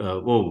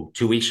 2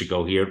 weeks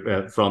ago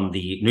here from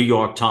the New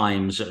York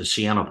Times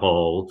Siena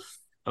poll.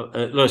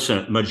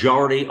 Listen,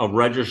 majority of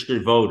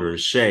registered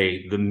voters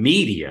say the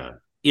media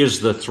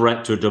is the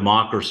threat to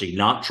democracy,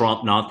 not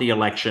Trump, not the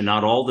election,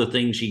 not all the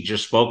things he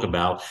just spoke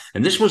about.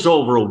 And this was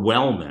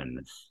overwhelming.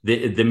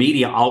 The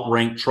media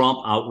outranked Trump,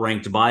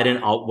 outranked Biden,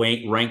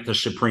 outranked the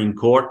Supreme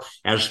Court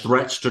as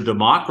threats to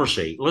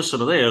democracy. Listen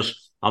to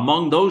this.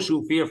 Among those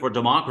who fear for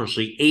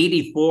democracy,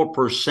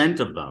 84%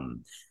 of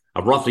them,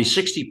 roughly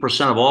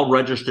 60% of all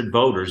registered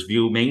voters,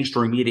 view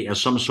mainstream media as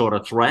some sort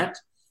of threat.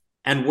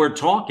 And we're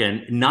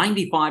talking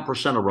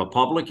 95% of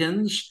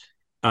Republicans,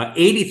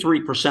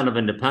 83% of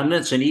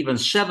independents, and even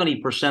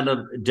 70%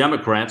 of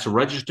Democrats,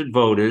 registered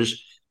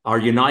voters, are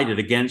united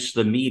against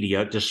the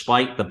media,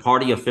 despite the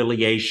party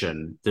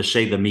affiliation, to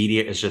say the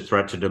media is a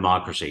threat to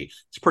democracy.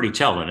 It's pretty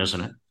telling,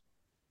 isn't it?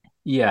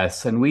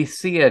 Yes, and we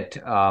see it.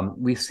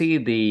 We see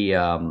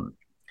the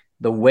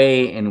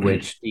way in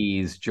which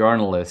these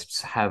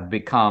journalists have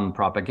become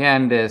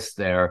propagandists.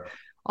 Their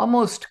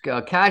almost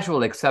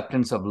casual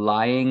acceptance of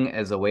lying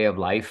as a way of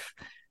life.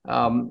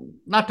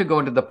 Not to go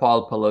into the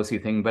Paul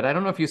Pelosi thing, but I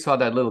don't know if you saw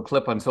that little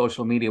clip on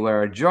social media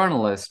where a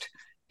journalist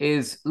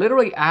is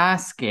literally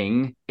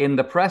asking in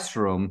the press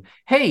room,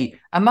 hey,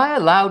 am I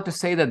allowed to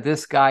say that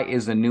this guy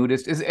is a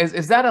nudist?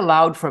 Is that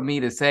allowed for me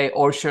to say?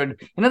 Or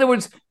should, in other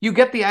words, you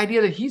get the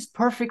idea that he's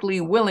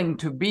perfectly willing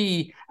to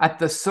be at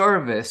the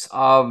service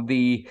of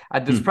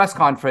at this press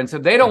conference.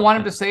 If they don't want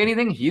him to say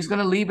anything, he's going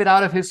to leave it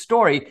out of his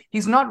story.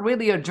 He's not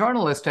really a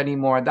journalist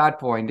anymore at that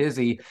point, is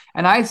he?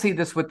 And I see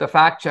this with the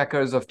fact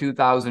checkers of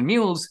 2000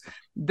 Mules.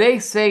 They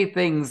say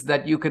things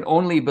that you can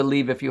only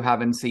believe if you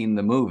haven't seen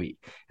the movie.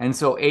 And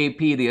so AP,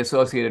 the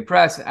Associated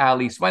Press,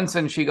 Ali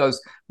Swenson, she goes,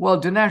 well,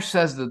 Dinesh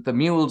says that the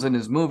mules in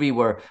his movie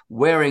were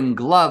wearing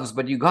gloves,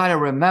 but you got to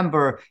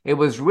remember it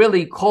was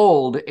really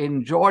cold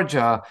in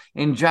Georgia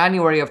in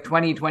January of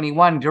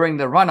 2021 during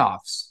the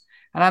runoffs.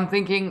 And I'm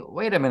thinking,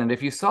 wait a minute,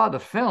 if you saw the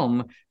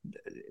film,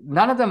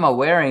 none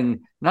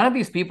of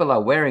these people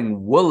are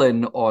wearing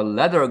woolen or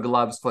leather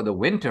gloves for the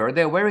winter.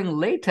 They're wearing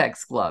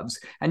latex gloves.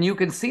 And you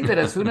can see that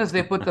as soon as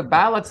they put the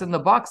ballots in the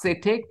box, they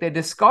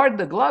discard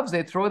the gloves,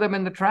 they throw them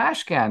in the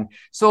trash can.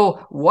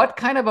 So what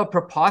kind of a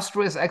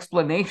preposterous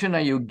explanation are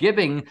you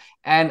giving?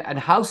 And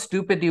how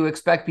stupid do you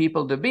expect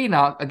people to be?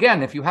 Now,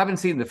 again, if you haven't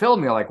seen the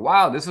film, you're like,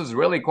 wow, this is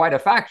really quite a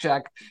fact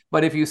check.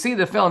 But if you see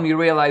the film, you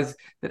realize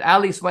that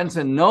Ali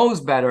Swenson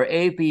knows better,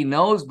 AP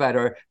knows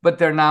better, but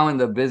they're now in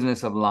the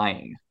business of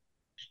lying.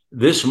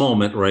 This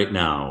moment right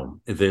now,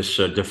 this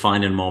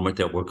defining moment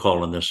that we're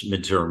calling this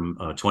midterm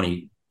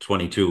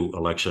 2022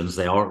 elections,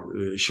 they are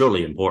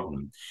surely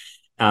important.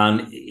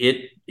 And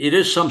it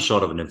is some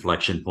sort of an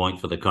inflection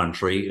point for the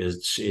country.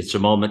 It's a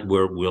moment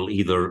where we'll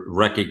either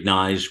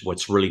recognize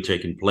what's really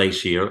taking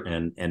place here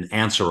and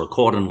answer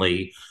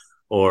accordingly,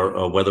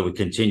 or whether we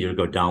continue to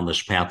go down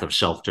this path of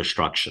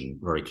self-destruction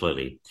very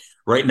clearly.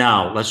 Right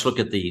now, let's look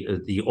at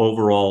the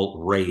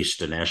overall race,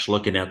 Dinesh,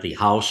 looking at the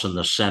House and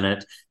the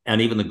Senate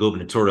and even the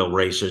gubernatorial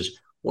races.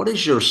 What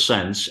is your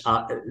sense?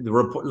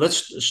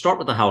 Let's start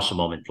with the House a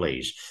moment,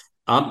 please.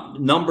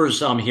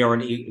 Numbers I'm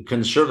hearing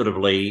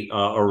conservatively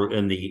are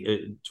in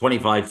the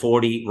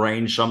 25-40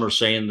 range. Some are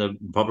saying the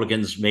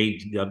Republicans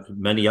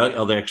many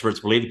other experts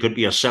believe it could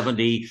be a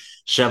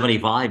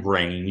 70-75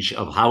 range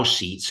of House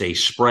seats, a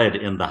spread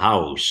in the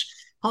House.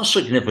 How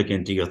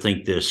significant do you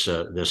think this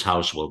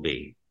House will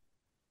be?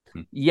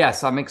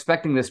 Yes, I'm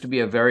expecting this to be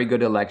a very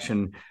good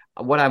election.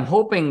 What I'm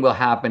hoping will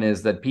happen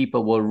is that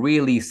people will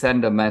really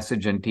send a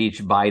message and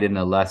teach Biden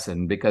a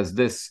lesson, because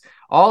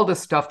all the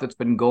stuff that's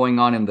been going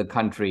on in the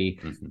country,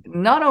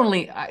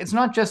 it's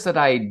not just that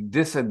I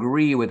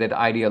disagree with it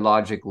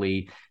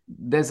ideologically,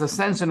 there's a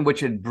sense in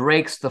which it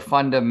breaks the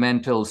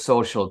fundamental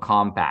social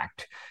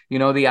compact. You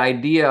know, the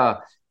idea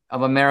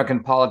of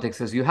American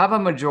politics is you have a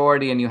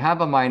majority and you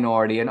have a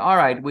minority, and all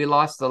right, we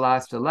lost the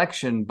last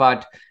election,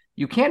 but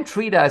you can't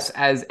treat us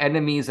as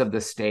enemies of the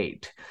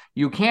state.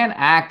 You can't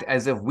act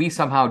as if we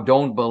somehow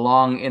don't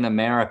belong in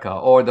America,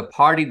 or the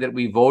party that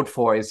we vote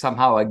for is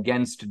somehow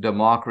against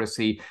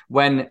democracy,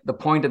 when the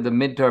point of the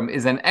midterm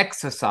is an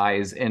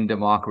exercise in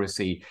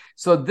democracy.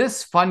 So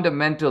this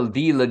fundamental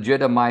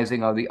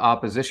delegitimizing of the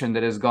opposition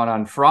that has gone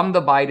on from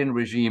the Biden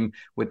regime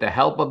with the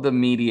help of the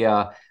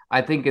media,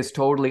 I think is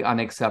totally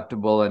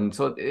unacceptable. And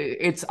so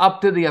it's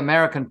up to the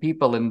American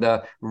people, in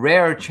the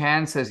rare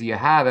chances you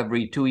have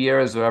every 2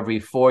 years or every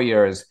 4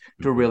 years,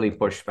 to really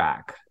push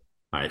back.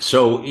 All right.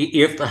 So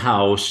if the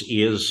House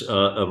is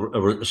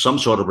some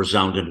sort of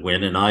resounding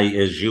win, and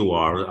as you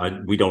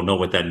are, we don't know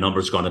what that number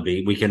is going to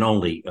be. We can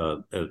only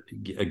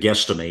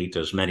guesstimate,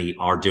 as many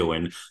are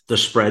doing, the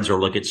spreads or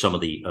look at some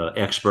of the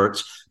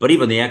experts. But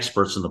even the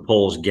experts in the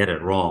polls get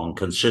it wrong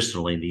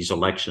consistently in these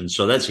elections.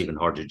 So that's even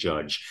hard to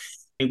judge.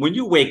 And when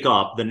you wake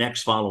up the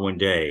next following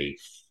day,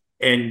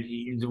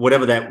 and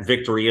whatever that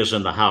victory is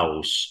in the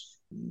House,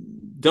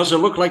 does it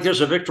look like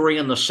there's a victory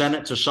in the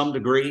Senate to some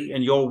degree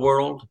in your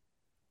world?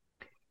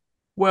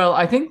 Well,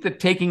 I think that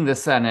taking the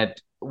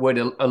Senate would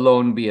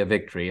alone be a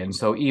victory. And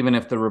so even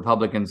if the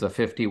Republicans are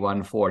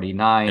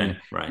 51-49,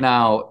 right.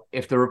 Now,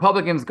 if the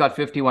Republicans got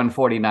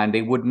 51-49,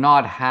 they would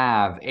not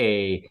have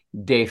a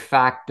de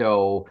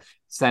facto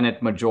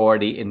Senate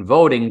majority in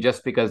voting,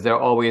 just because there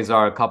always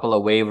are a couple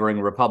of wavering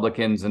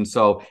Republicans. And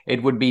so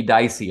it would be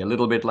dicey, a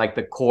little bit like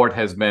the court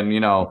has been,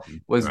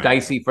 was right.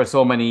 Dicey for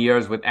so many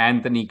years with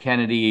Anthony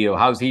Kennedy.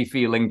 How's he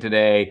feeling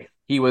today?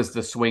 He was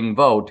the swing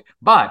vote.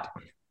 But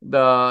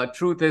the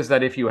truth is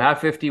that if you have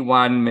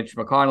 51, Mitch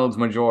McConnell's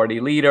majority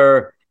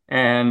leader,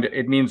 and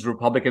it means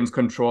Republicans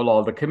control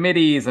all the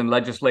committees and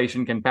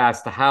legislation can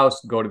pass the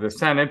House, go to the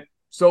Senate.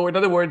 So in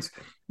other words,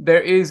 there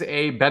is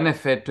a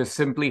benefit to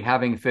simply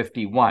having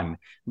 51.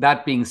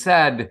 That being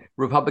said,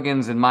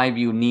 Republicans, in my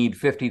view, need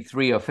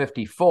 53 or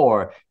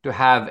 54 to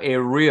have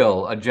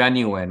a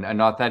genuine, an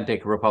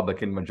authentic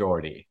Republican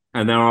majority.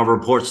 And there are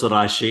reports that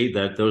I see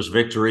that those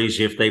victories,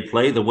 if they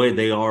play the way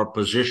they are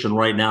positioned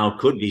right now,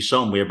 could be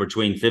somewhere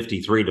between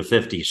 53 to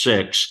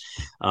 56.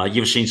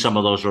 You've seen some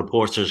of those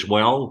reports as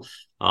well.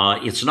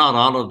 It's not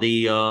out of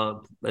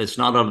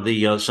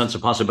the sense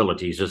of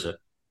possibilities, is it?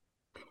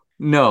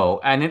 No,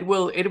 and it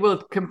will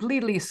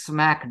completely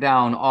smack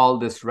down all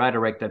this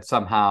rhetoric that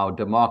somehow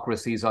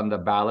democracy is on the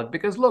ballot.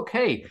 Because look,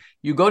 hey,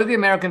 you go to the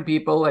American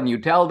people and you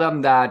tell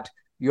them that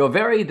your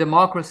very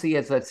democracy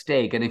is at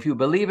stake, and if you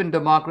believe in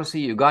democracy,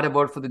 you got to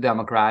vote for the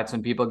Democrats.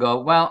 And people go,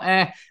 well,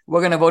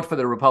 we're going to vote for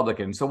the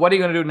Republicans. So what are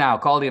you going to do now?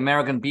 Call the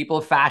American people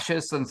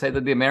fascists and say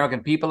that the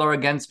American people are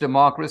against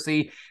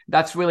democracy?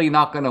 That's really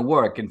not going to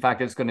work. In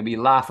fact, it's going to be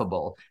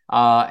laughable.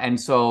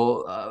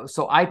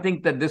 So I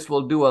think that this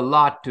will do a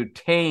lot to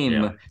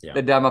tame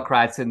the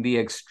Democrats in the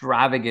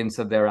extravagance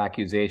of their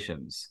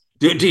accusations.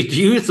 Do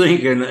you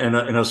think, in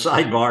a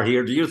sidebar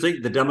here, do you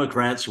think the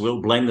Democrats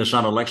will blame this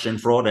on election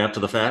fraud after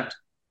the fact?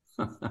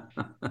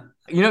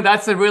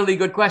 That's a really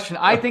good question.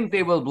 I think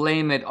they will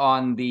blame it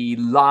on the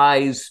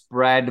lies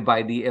spread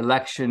by the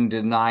election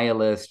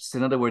denialists.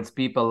 In other words,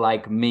 people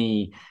like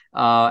me.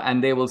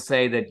 And they will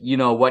say that,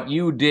 what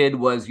you did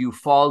was you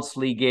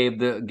falsely gave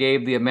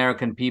the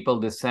American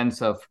people this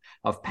sense of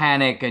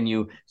panic, and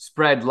you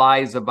spread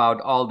lies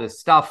about all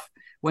this stuff.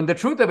 When the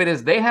truth of it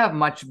is, they have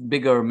much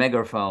bigger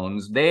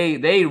megaphones.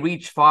 They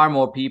reach far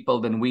more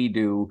people than we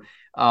do.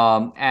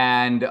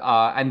 And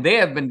they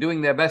have been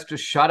doing their best to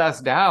shut us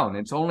down.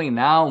 It's only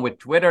now with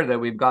Twitter that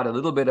we've got a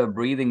little bit of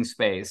breathing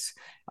space,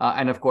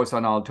 and of course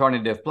on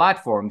alternative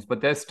platforms.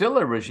 But there's still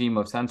a regime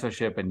of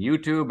censorship in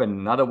YouTube and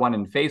another one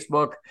in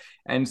Facebook,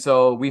 and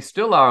so we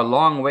still are a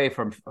long way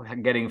from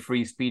getting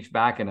free speech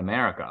back in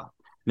America.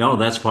 No,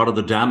 that's part of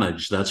the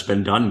damage that's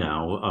been done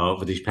now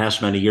over these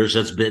past many years.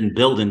 That's been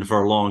building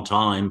for a long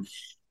time.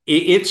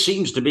 It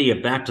seems to be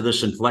back to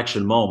this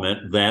inflection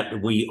moment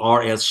that we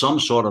are at some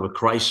sort of a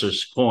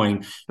crisis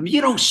point. I mean,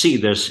 you don't see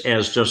this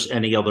as just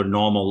any other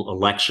normal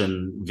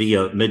election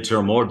via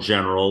midterm or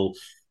general.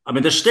 I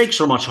mean, the stakes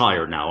are much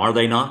higher now, are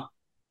they not?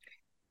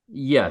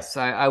 Yes,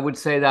 I would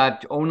say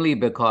that only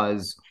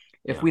because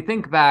if we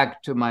think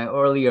back to my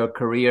earlier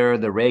career,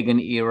 the Reagan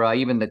era,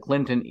 even the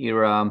Clinton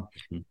era,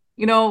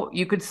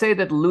 you could say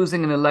that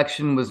losing an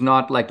election was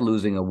not like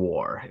losing a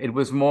war. It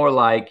was more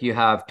like you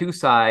have two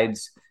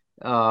sides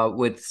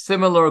with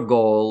similar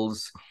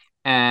goals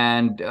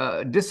and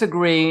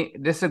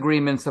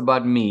disagreements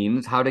about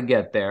means, how to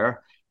get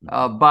there.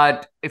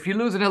 But if you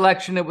lose an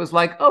election, it was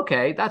like,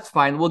 okay, that's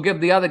fine. We'll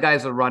give the other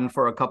guys a run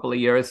for a couple of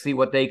years, see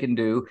what they can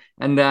do,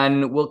 and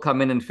then we'll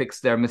come in and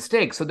fix their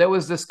mistakes. So there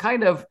was this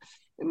kind of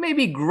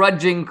maybe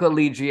grudging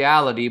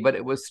collegiality, but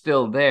it was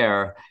still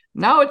there.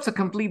 Now it's a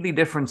completely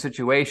different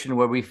situation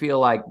where we feel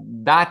like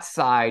that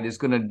side is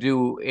going to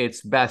do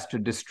its best to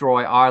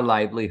destroy our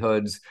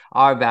livelihoods,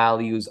 our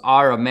values,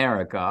 our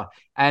America.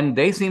 And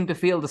they seem to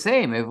feel the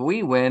same. If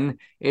we win,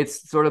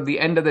 it's sort of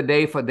the end of the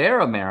day for their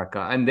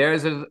America. And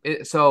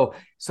so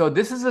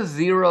this is a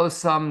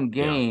zero-sum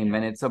game,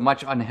 and it's a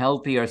much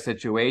unhealthier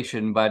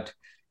situation, but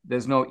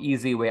there's no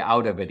easy way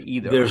out of it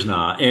either. There's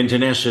not. And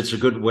Dinesh, it's a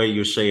good way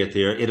you say it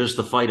there. It is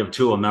the fight of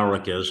two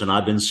Americas. And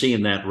I've been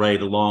seeing that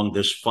right along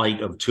this fight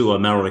of two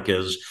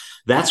Americas.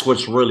 That's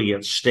what's really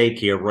at stake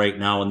here right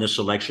now in this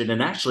election,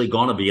 and actually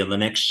going to be in the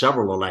next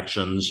several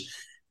elections,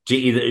 to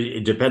either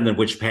depend on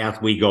which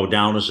path we go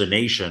down as a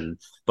nation.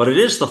 But it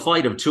is the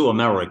fight of two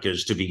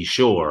Americas, to be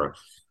sure.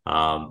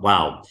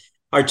 Wow.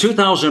 Our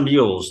 2000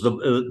 Mules,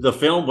 the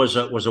film was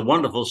a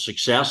wonderful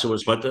success.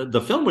 But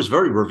the film was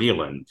very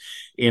revealing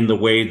in the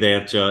way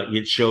that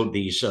it showed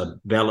these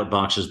ballot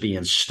boxes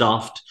being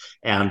stuffed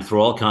and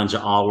through all kinds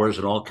of hours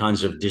and all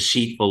kinds of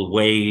deceitful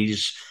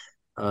ways.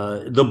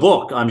 The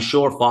book, I'm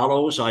sure,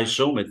 I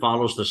assume it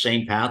follows the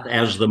same path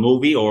as the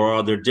movie, or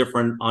are there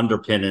different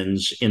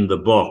underpinnings in the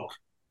book?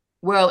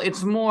 Well,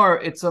 it's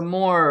a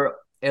more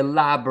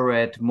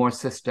elaborate, more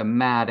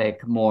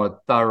systematic, more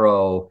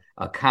thorough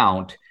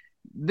account.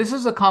 This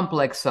is a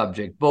complex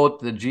subject,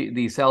 both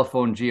the cell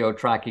phone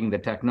geo-tracking, the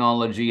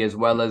technology, as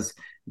well as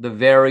the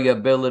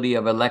variability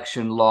of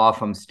election law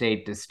from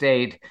state to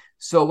state.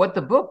 So what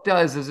the book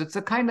does is it's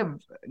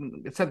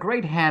a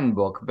great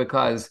handbook,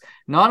 because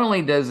not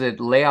only does it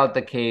lay out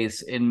the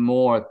case in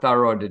more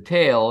thorough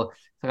detail,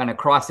 kind of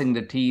crossing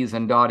the T's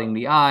and dotting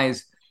the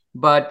I's,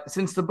 but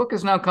since the book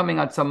is now coming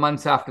out some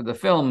months after the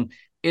film,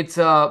 it's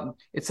a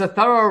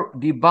thorough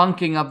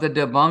debunking of the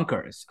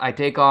debunkers. I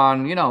take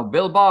on,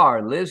 Bill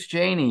Barr, Liz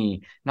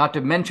Cheney, not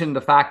to mention the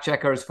fact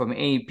checkers from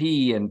AP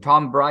and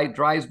Tom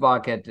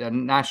Dreisbach at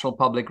National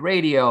Public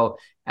Radio.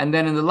 And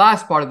then in the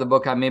last part of the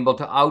book, I'm able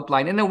to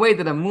outline, in a way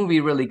that a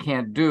movie really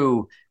can't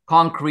do,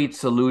 concrete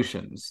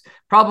solutions.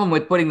 Problem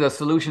with putting the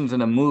solutions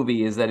in a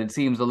movie is that it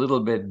seems a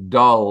little bit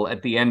dull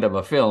at the end of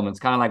a film. It's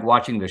kind of like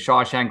watching The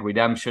Shawshank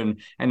Redemption,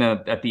 and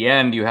at the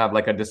end you have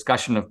like a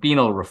discussion of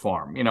penal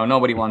reform.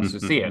 Nobody wants to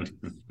see it.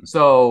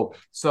 So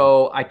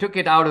I took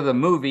it out of the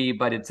movie,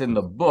 but it's in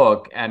the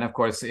book, and of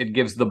course it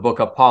gives the book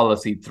a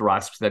policy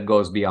thrust that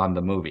goes beyond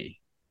the movie.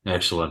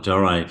 Excellent.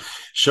 All right.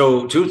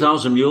 So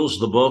 2000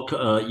 Mules, the book,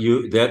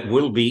 that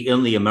will be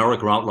in the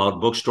America Out Loud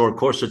bookstore. Of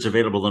course, it's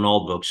available in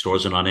all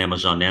bookstores and on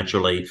Amazon,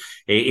 naturally.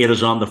 It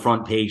is on the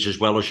front page, as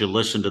well as you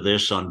listen to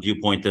this on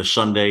Viewpoint this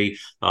Sunday,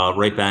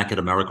 right back at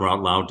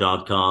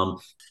AmericaOutloud.com.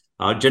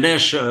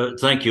 Dinesh,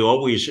 thank you.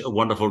 Always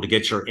wonderful to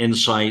get your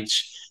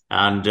insights.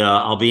 And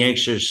I'll be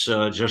anxious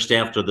just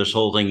after this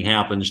whole thing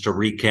happens to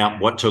recap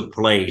what took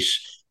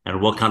place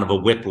and what kind of a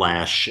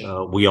whiplash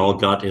we all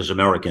got as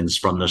Americans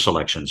from this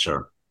election,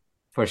 sir.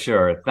 For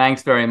sure.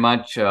 Thanks very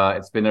much.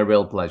 It's been a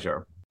real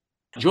pleasure.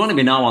 Joining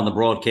me now on the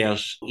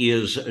broadcast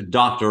is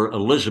Dr.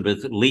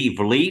 Elizabeth Lee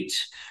Vliet,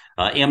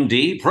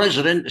 MD,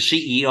 President,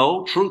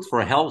 CEO, Truth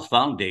for Health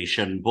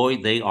Foundation. Boy,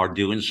 they are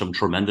doing some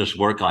tremendous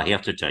work, I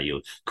have to tell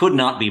you. Could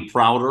not be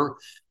prouder.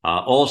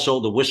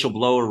 Also, the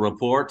Whistleblower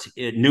Report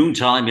at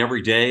noontime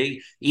every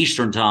day,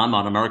 Eastern Time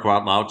on America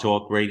Out Loud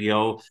Talk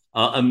Radio.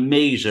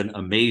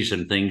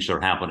 Amazing things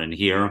are happening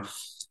here.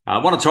 I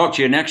want to talk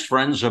to you next,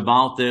 friends,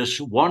 about this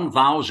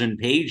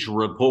 1,000-page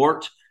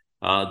report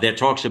that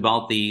talks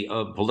about the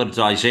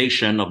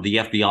politicization of the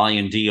FBI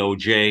and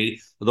DOJ.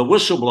 The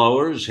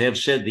whistleblowers have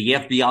said the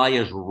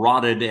FBI is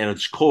rotted at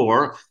its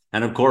core.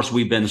 And of course,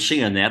 we've been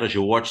seeing that as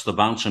you watch the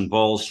bouncing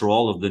balls through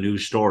all of the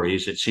news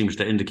stories. It seems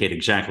to indicate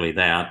exactly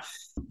that.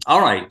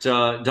 All right,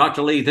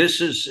 Dr. Lee,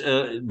 this is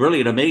really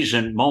an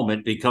amazing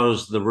moment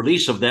because the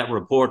release of that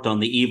report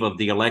on the eve of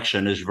the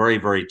election is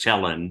very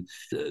telling.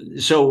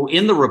 So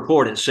in the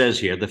report, it says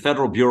here, the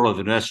Federal Bureau of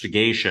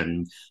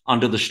Investigation,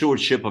 under the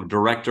stewardship of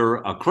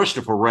Director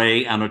Christopher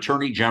Wray and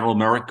Attorney General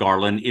Merrick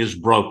Garland, is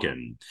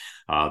broken.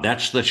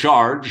 That's the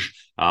charge.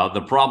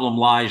 The problem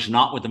lies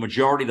not with the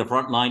majority of the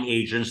frontline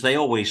agents. They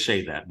always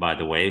say that, by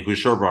the way, who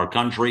serve our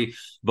country,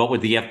 but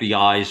with the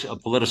FBI's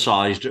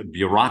politicized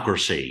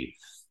bureaucracy.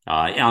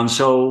 And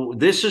so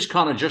this is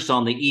kind of just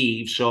on the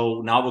eve.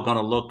 So now we're going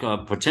to look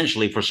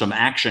potentially for some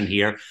action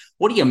here.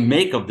 What do you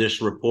make of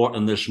this report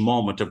and this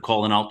moment of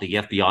calling out the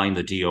FBI and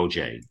the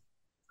DOJ?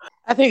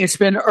 I think it's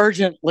been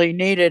urgently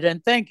needed.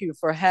 And thank you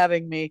for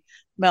having me,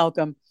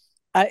 Malcolm.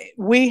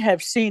 We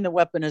have seen the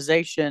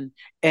weaponization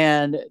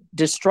and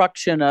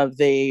destruction of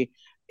the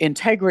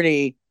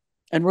integrity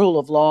and rule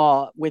of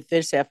law with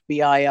this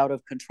FBI out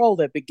of control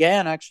that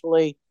began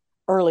actually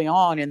early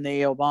on in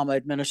the Obama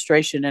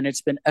administration, and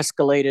it's been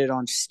escalated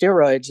on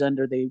steroids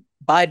under the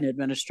Biden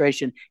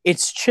administration.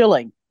 It's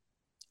chilling,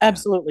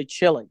 absolutely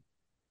chilling.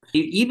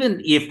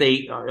 Even if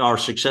they are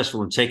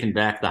successful in taking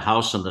back the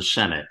House and the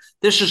Senate,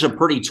 this is a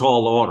pretty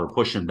tall order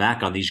pushing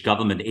back on these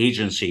government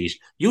agencies.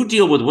 You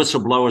deal with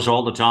whistleblowers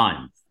all the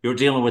time. You're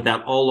dealing with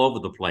that all over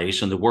the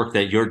place and the work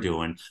that you're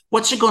doing.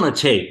 What's it going to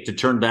take to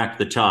turn back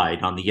the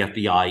tide on the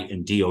FBI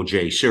and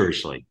DOJ?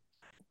 Seriously.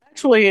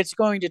 Actually, it's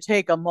going to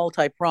take a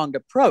multi-pronged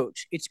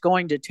approach. It's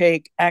going to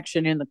take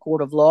action in the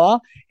court of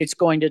law. It's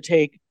going to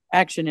take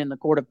action in the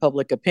court of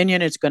public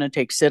opinion. It's going to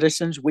take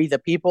citizens, we the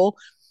people,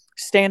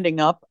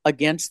 standing up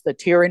against the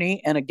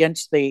tyranny and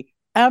against the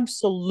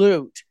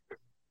absolute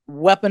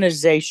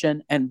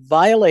weaponization and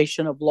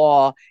violation of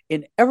law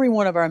in every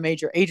one of our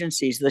major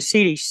agencies. The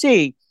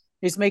CDC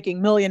is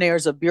making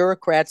millionaires of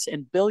bureaucrats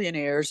and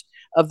billionaires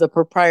of the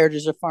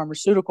proprietors of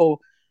pharmaceutical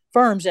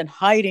firms and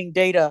hiding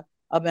data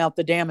about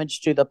the damage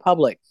to the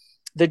public.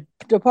 The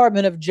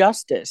Department of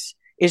Justice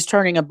is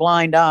turning a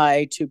blind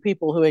eye to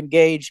people who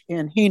engage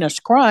in heinous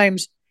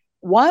crimes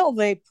while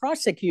they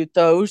prosecute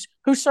those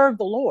who serve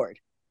the Lord.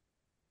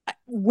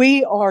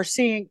 We are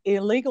seeing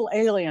illegal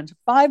aliens,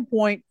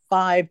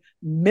 5.5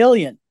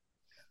 million,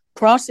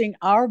 crossing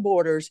our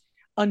borders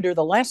under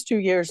the last 2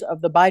 years of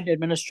the Biden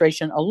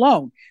administration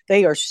alone.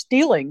 They are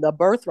stealing the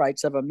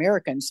birthrights of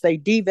Americans. They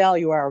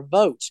devalue our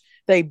votes.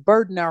 They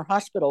burden our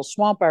hospitals,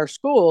 swamp our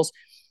schools,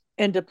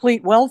 and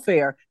deplete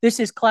welfare. This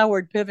is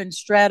Cloward Piven's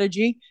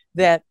strategy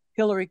that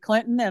Hillary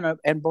Clinton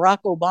and Barack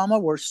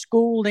Obama were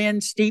schooled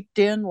in, steeped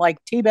in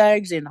like tea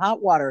bags in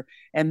hot water,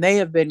 and they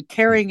have been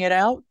carrying it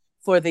out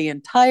for the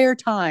entire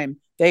time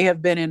they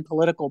have been in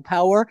political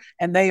power,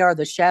 and they are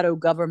the shadow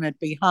government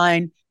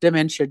behind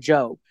Dementia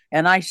Joe.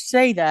 And I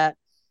say that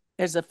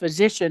as a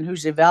physician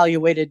who's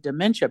evaluated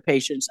dementia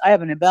patients. I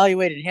haven't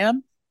evaluated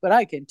him, but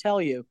I can tell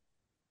you,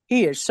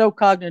 he is so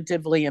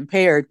cognitively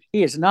impaired,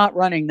 he is not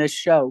running this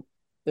show.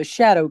 The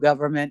shadow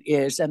government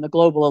is, and the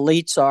global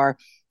elites are.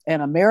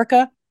 And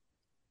America,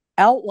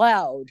 out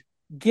loud,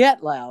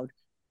 get loud.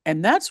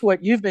 And that's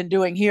what you've been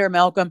doing here,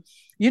 Malcolm.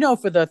 You know,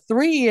 for the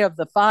 3 of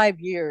the 5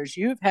 years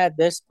you've had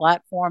this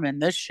platform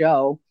and this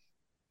show,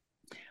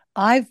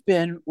 I've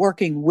been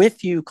working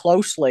with you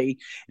closely.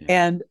 Yeah.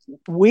 And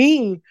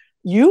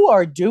you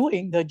are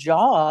doing the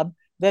job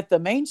that the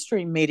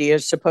mainstream media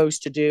is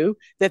supposed to do,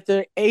 that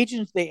the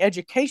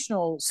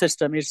educational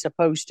system is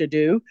supposed to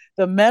do,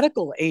 the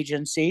medical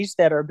agencies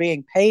that are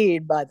being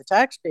paid by the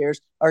taxpayers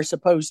are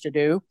supposed to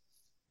do.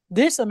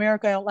 This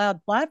America Out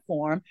Loud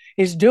platform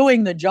is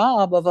doing the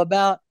job of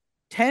about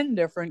 10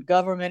 different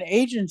government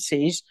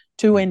agencies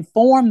to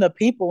inform the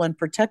people and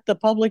protect the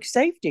public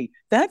safety.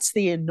 That's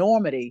the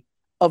enormity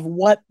of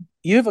what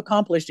you've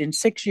accomplished in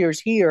 6 years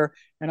here,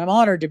 and I'm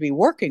honored to be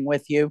working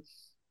with you.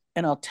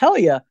 And I'll tell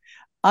you,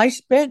 I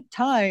spent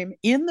time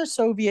in the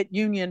Soviet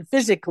Union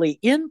physically,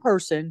 in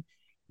person,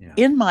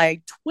 in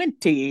my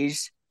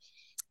 20s,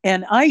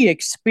 and I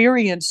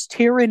experienced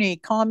tyranny,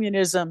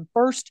 communism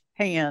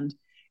firsthand,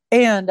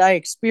 and I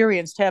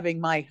experienced having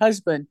my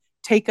husband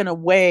taken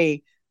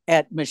away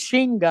at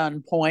machine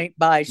gun point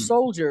by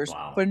soldiers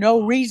for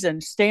no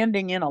reason,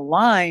 standing in a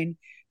line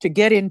to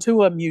get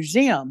into a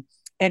museum.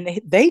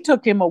 And they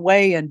took him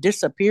away and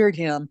disappeared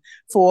him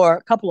for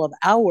a couple of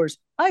hours.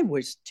 I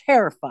was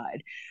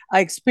terrified.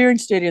 I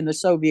experienced it in the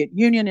Soviet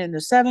Union in the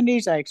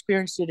 70s. I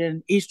experienced it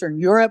in Eastern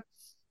Europe.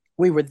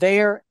 We were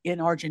there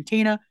in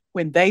Argentina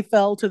when they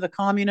fell to the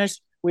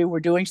communists. We were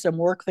doing some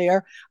work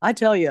there. I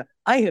tell you,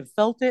 I have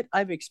felt it.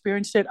 I've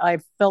experienced it.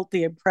 I've felt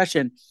the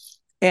impression.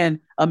 And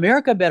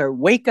America better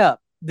wake up.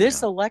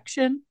 This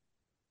election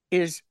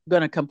is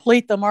going to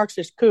complete the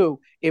Marxist coup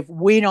if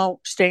we don't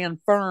stand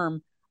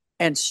firm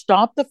and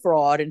stop the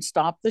fraud and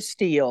stop the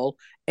steal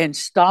and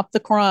stop the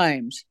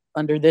crimes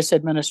under this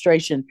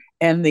administration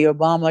and the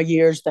Obama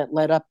years that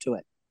led up to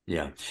it.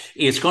 Yeah,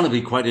 it's going to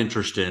be quite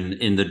interesting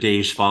in the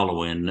days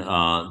following the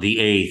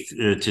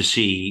 8th to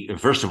see,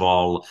 first of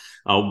all,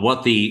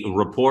 what the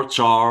reports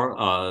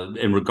are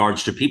in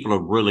regards to people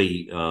are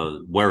really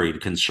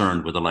worried,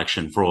 concerned with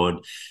election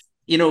fraud.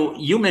 You know,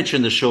 you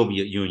mentioned the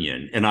Soviet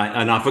Union, and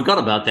I forgot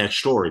about that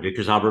story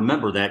because I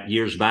remember that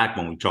years back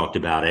when we talked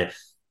about it.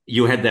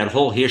 You had that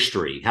whole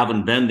history,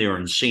 having been there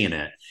and seen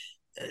it.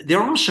 There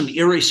are some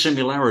eerie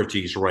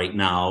similarities right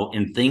now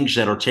in things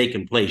that are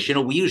taking place. You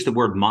know, we use the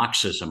word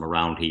Marxism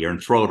around here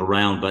and throw it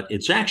around, but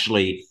it's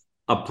actually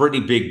a pretty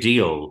big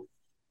deal.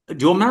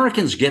 Do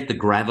Americans get the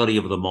gravity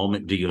of the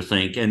moment, do you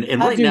think? And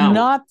right now, I do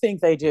not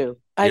think they do.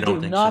 I do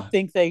not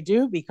think they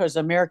do because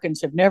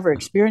Americans have never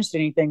experienced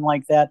anything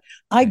like that.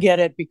 I get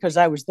it because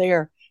I was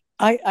there.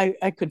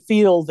 I could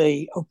feel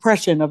the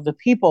oppression of the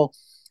people.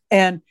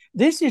 And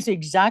this is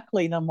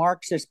exactly the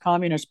Marxist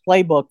communist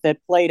playbook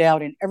that played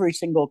out in every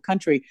single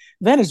country.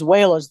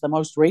 Venezuela is the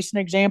most recent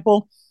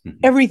example. Mm-hmm.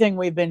 Everything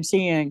we've been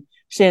seeing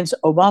since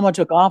Obama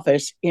took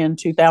office in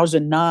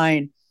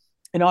 2009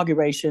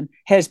 inauguration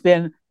has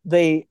been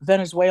the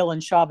Venezuelan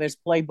Chavez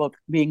playbook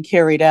being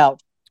carried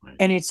out. Right.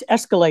 And it's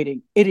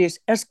escalating. It is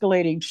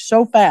escalating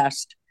so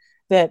fast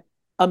that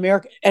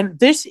America, and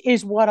this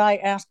is what I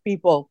ask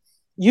people,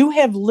 you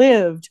have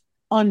lived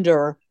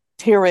under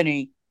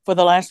tyranny for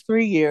the last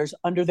 3 years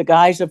under the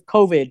guise of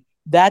COVID.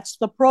 That's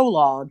the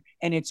prologue,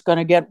 and it's going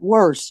to get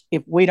worse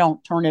if we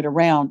don't turn it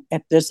around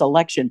at this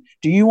election.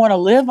 Do you want to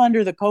live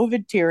under the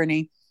COVID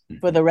tyranny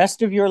for the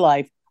rest of your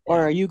life, or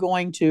are you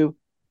going to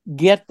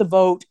get the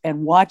vote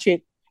and watch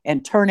it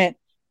and turn it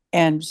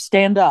and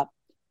stand up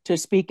to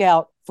speak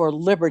out for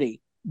liberty?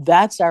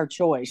 That's our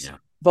choice. Yeah.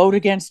 Vote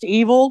against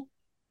evil.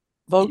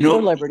 Vote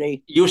for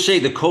liberty. You say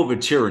the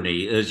COVID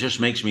tyranny. It just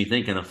makes me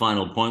think, in a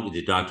final point with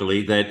you, Dr.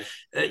 Lee, that,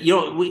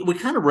 we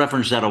kind of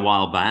referenced that a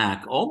while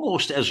back,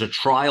 almost as a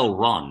trial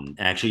run.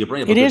 Actually, you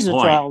bring up a good point. It is a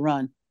trial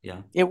run.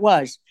 Yeah, it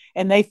was.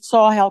 And they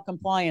saw how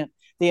compliant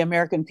the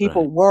American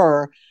people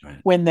were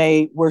when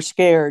they were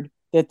scared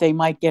that they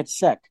might get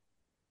sick.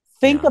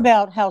 Think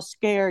about how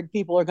scared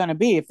people are going to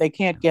be if they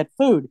can't get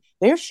food.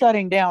 They're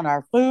shutting down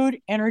our food,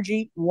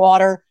 energy,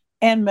 water,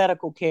 and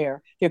medical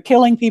care. They're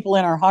killing people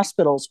in our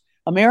hospitals.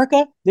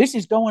 America, this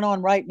is going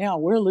on right now.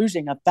 We're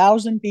losing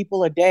 1,000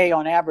 people a day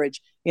on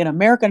average in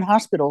American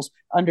hospitals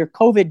under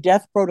COVID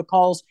death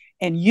protocols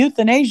and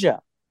euthanasia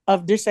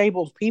of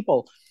disabled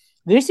people.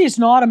 This is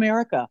not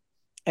America,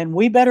 and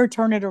we better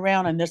turn it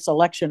around in this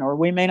election or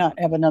we may not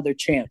have another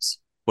chance.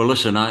 Well,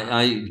 listen,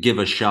 I give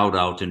a shout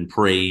out and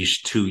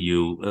praise to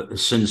you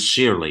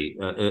sincerely.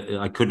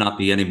 I could not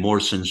be any more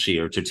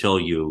sincere to tell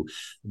you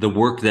the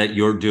work that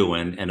you're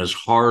doing, and as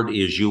hard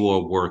as you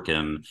are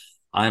working,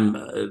 I'm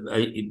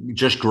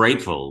just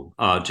grateful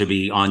to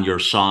be on your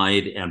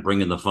side and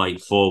bringing the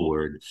fight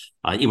forward.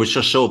 It was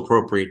just so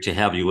appropriate to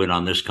have you in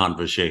on this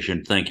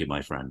conversation. Thank you,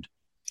 my friend.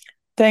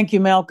 Thank you,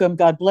 Malcolm.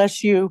 God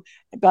bless you.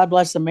 God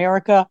bless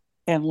America.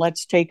 And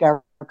let's take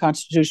our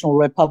constitutional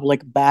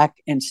republic back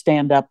and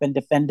stand up and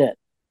defend it.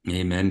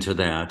 Amen to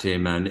that.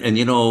 Amen. And,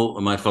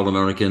 my fellow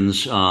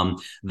Americans,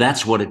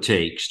 that's what it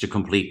takes to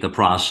complete the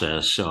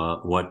process,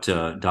 what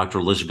Dr.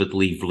 Elizabeth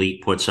Lee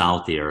Vliet puts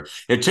out there.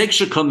 It takes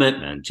a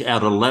commitment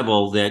at a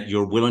level that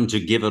you're willing to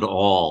give it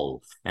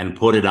all and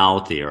put it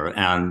out there.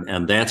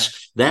 And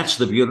that's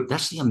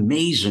the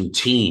amazing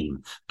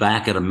team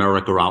back at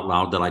America Out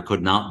Loud that I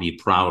could not be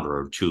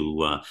prouder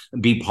to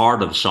be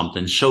part of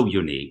something so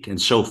unique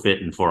and so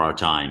fitting for our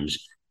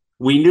times.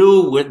 We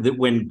knew that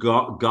when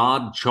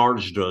God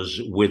charged us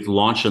with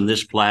launching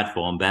this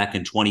platform back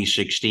in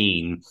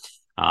 2016,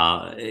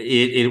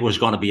 it was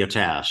going to be a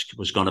task. It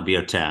was going to be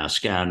a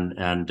task,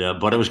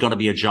 but it was going to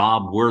be a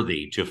job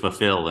worthy to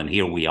fulfill, and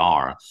here we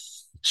are.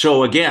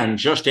 So again,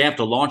 just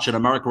after launching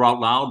America Out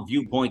Loud,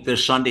 Viewpoint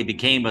this Sunday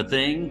became a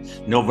thing.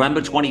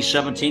 November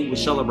 2017, we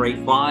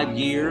celebrate 5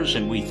 years,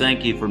 and we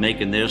thank you for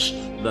making this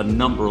the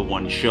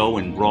 #1 show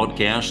in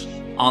broadcast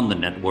on the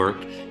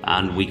network.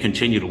 And we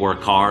continue to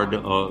work hard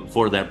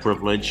for that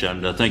privilege.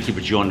 And thank you for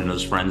joining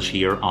us, friends,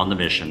 here on the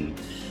mission.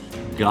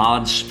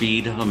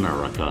 Godspeed,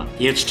 America.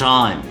 It's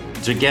time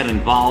to get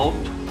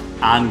involved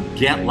and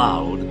get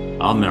loud,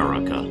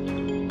 America.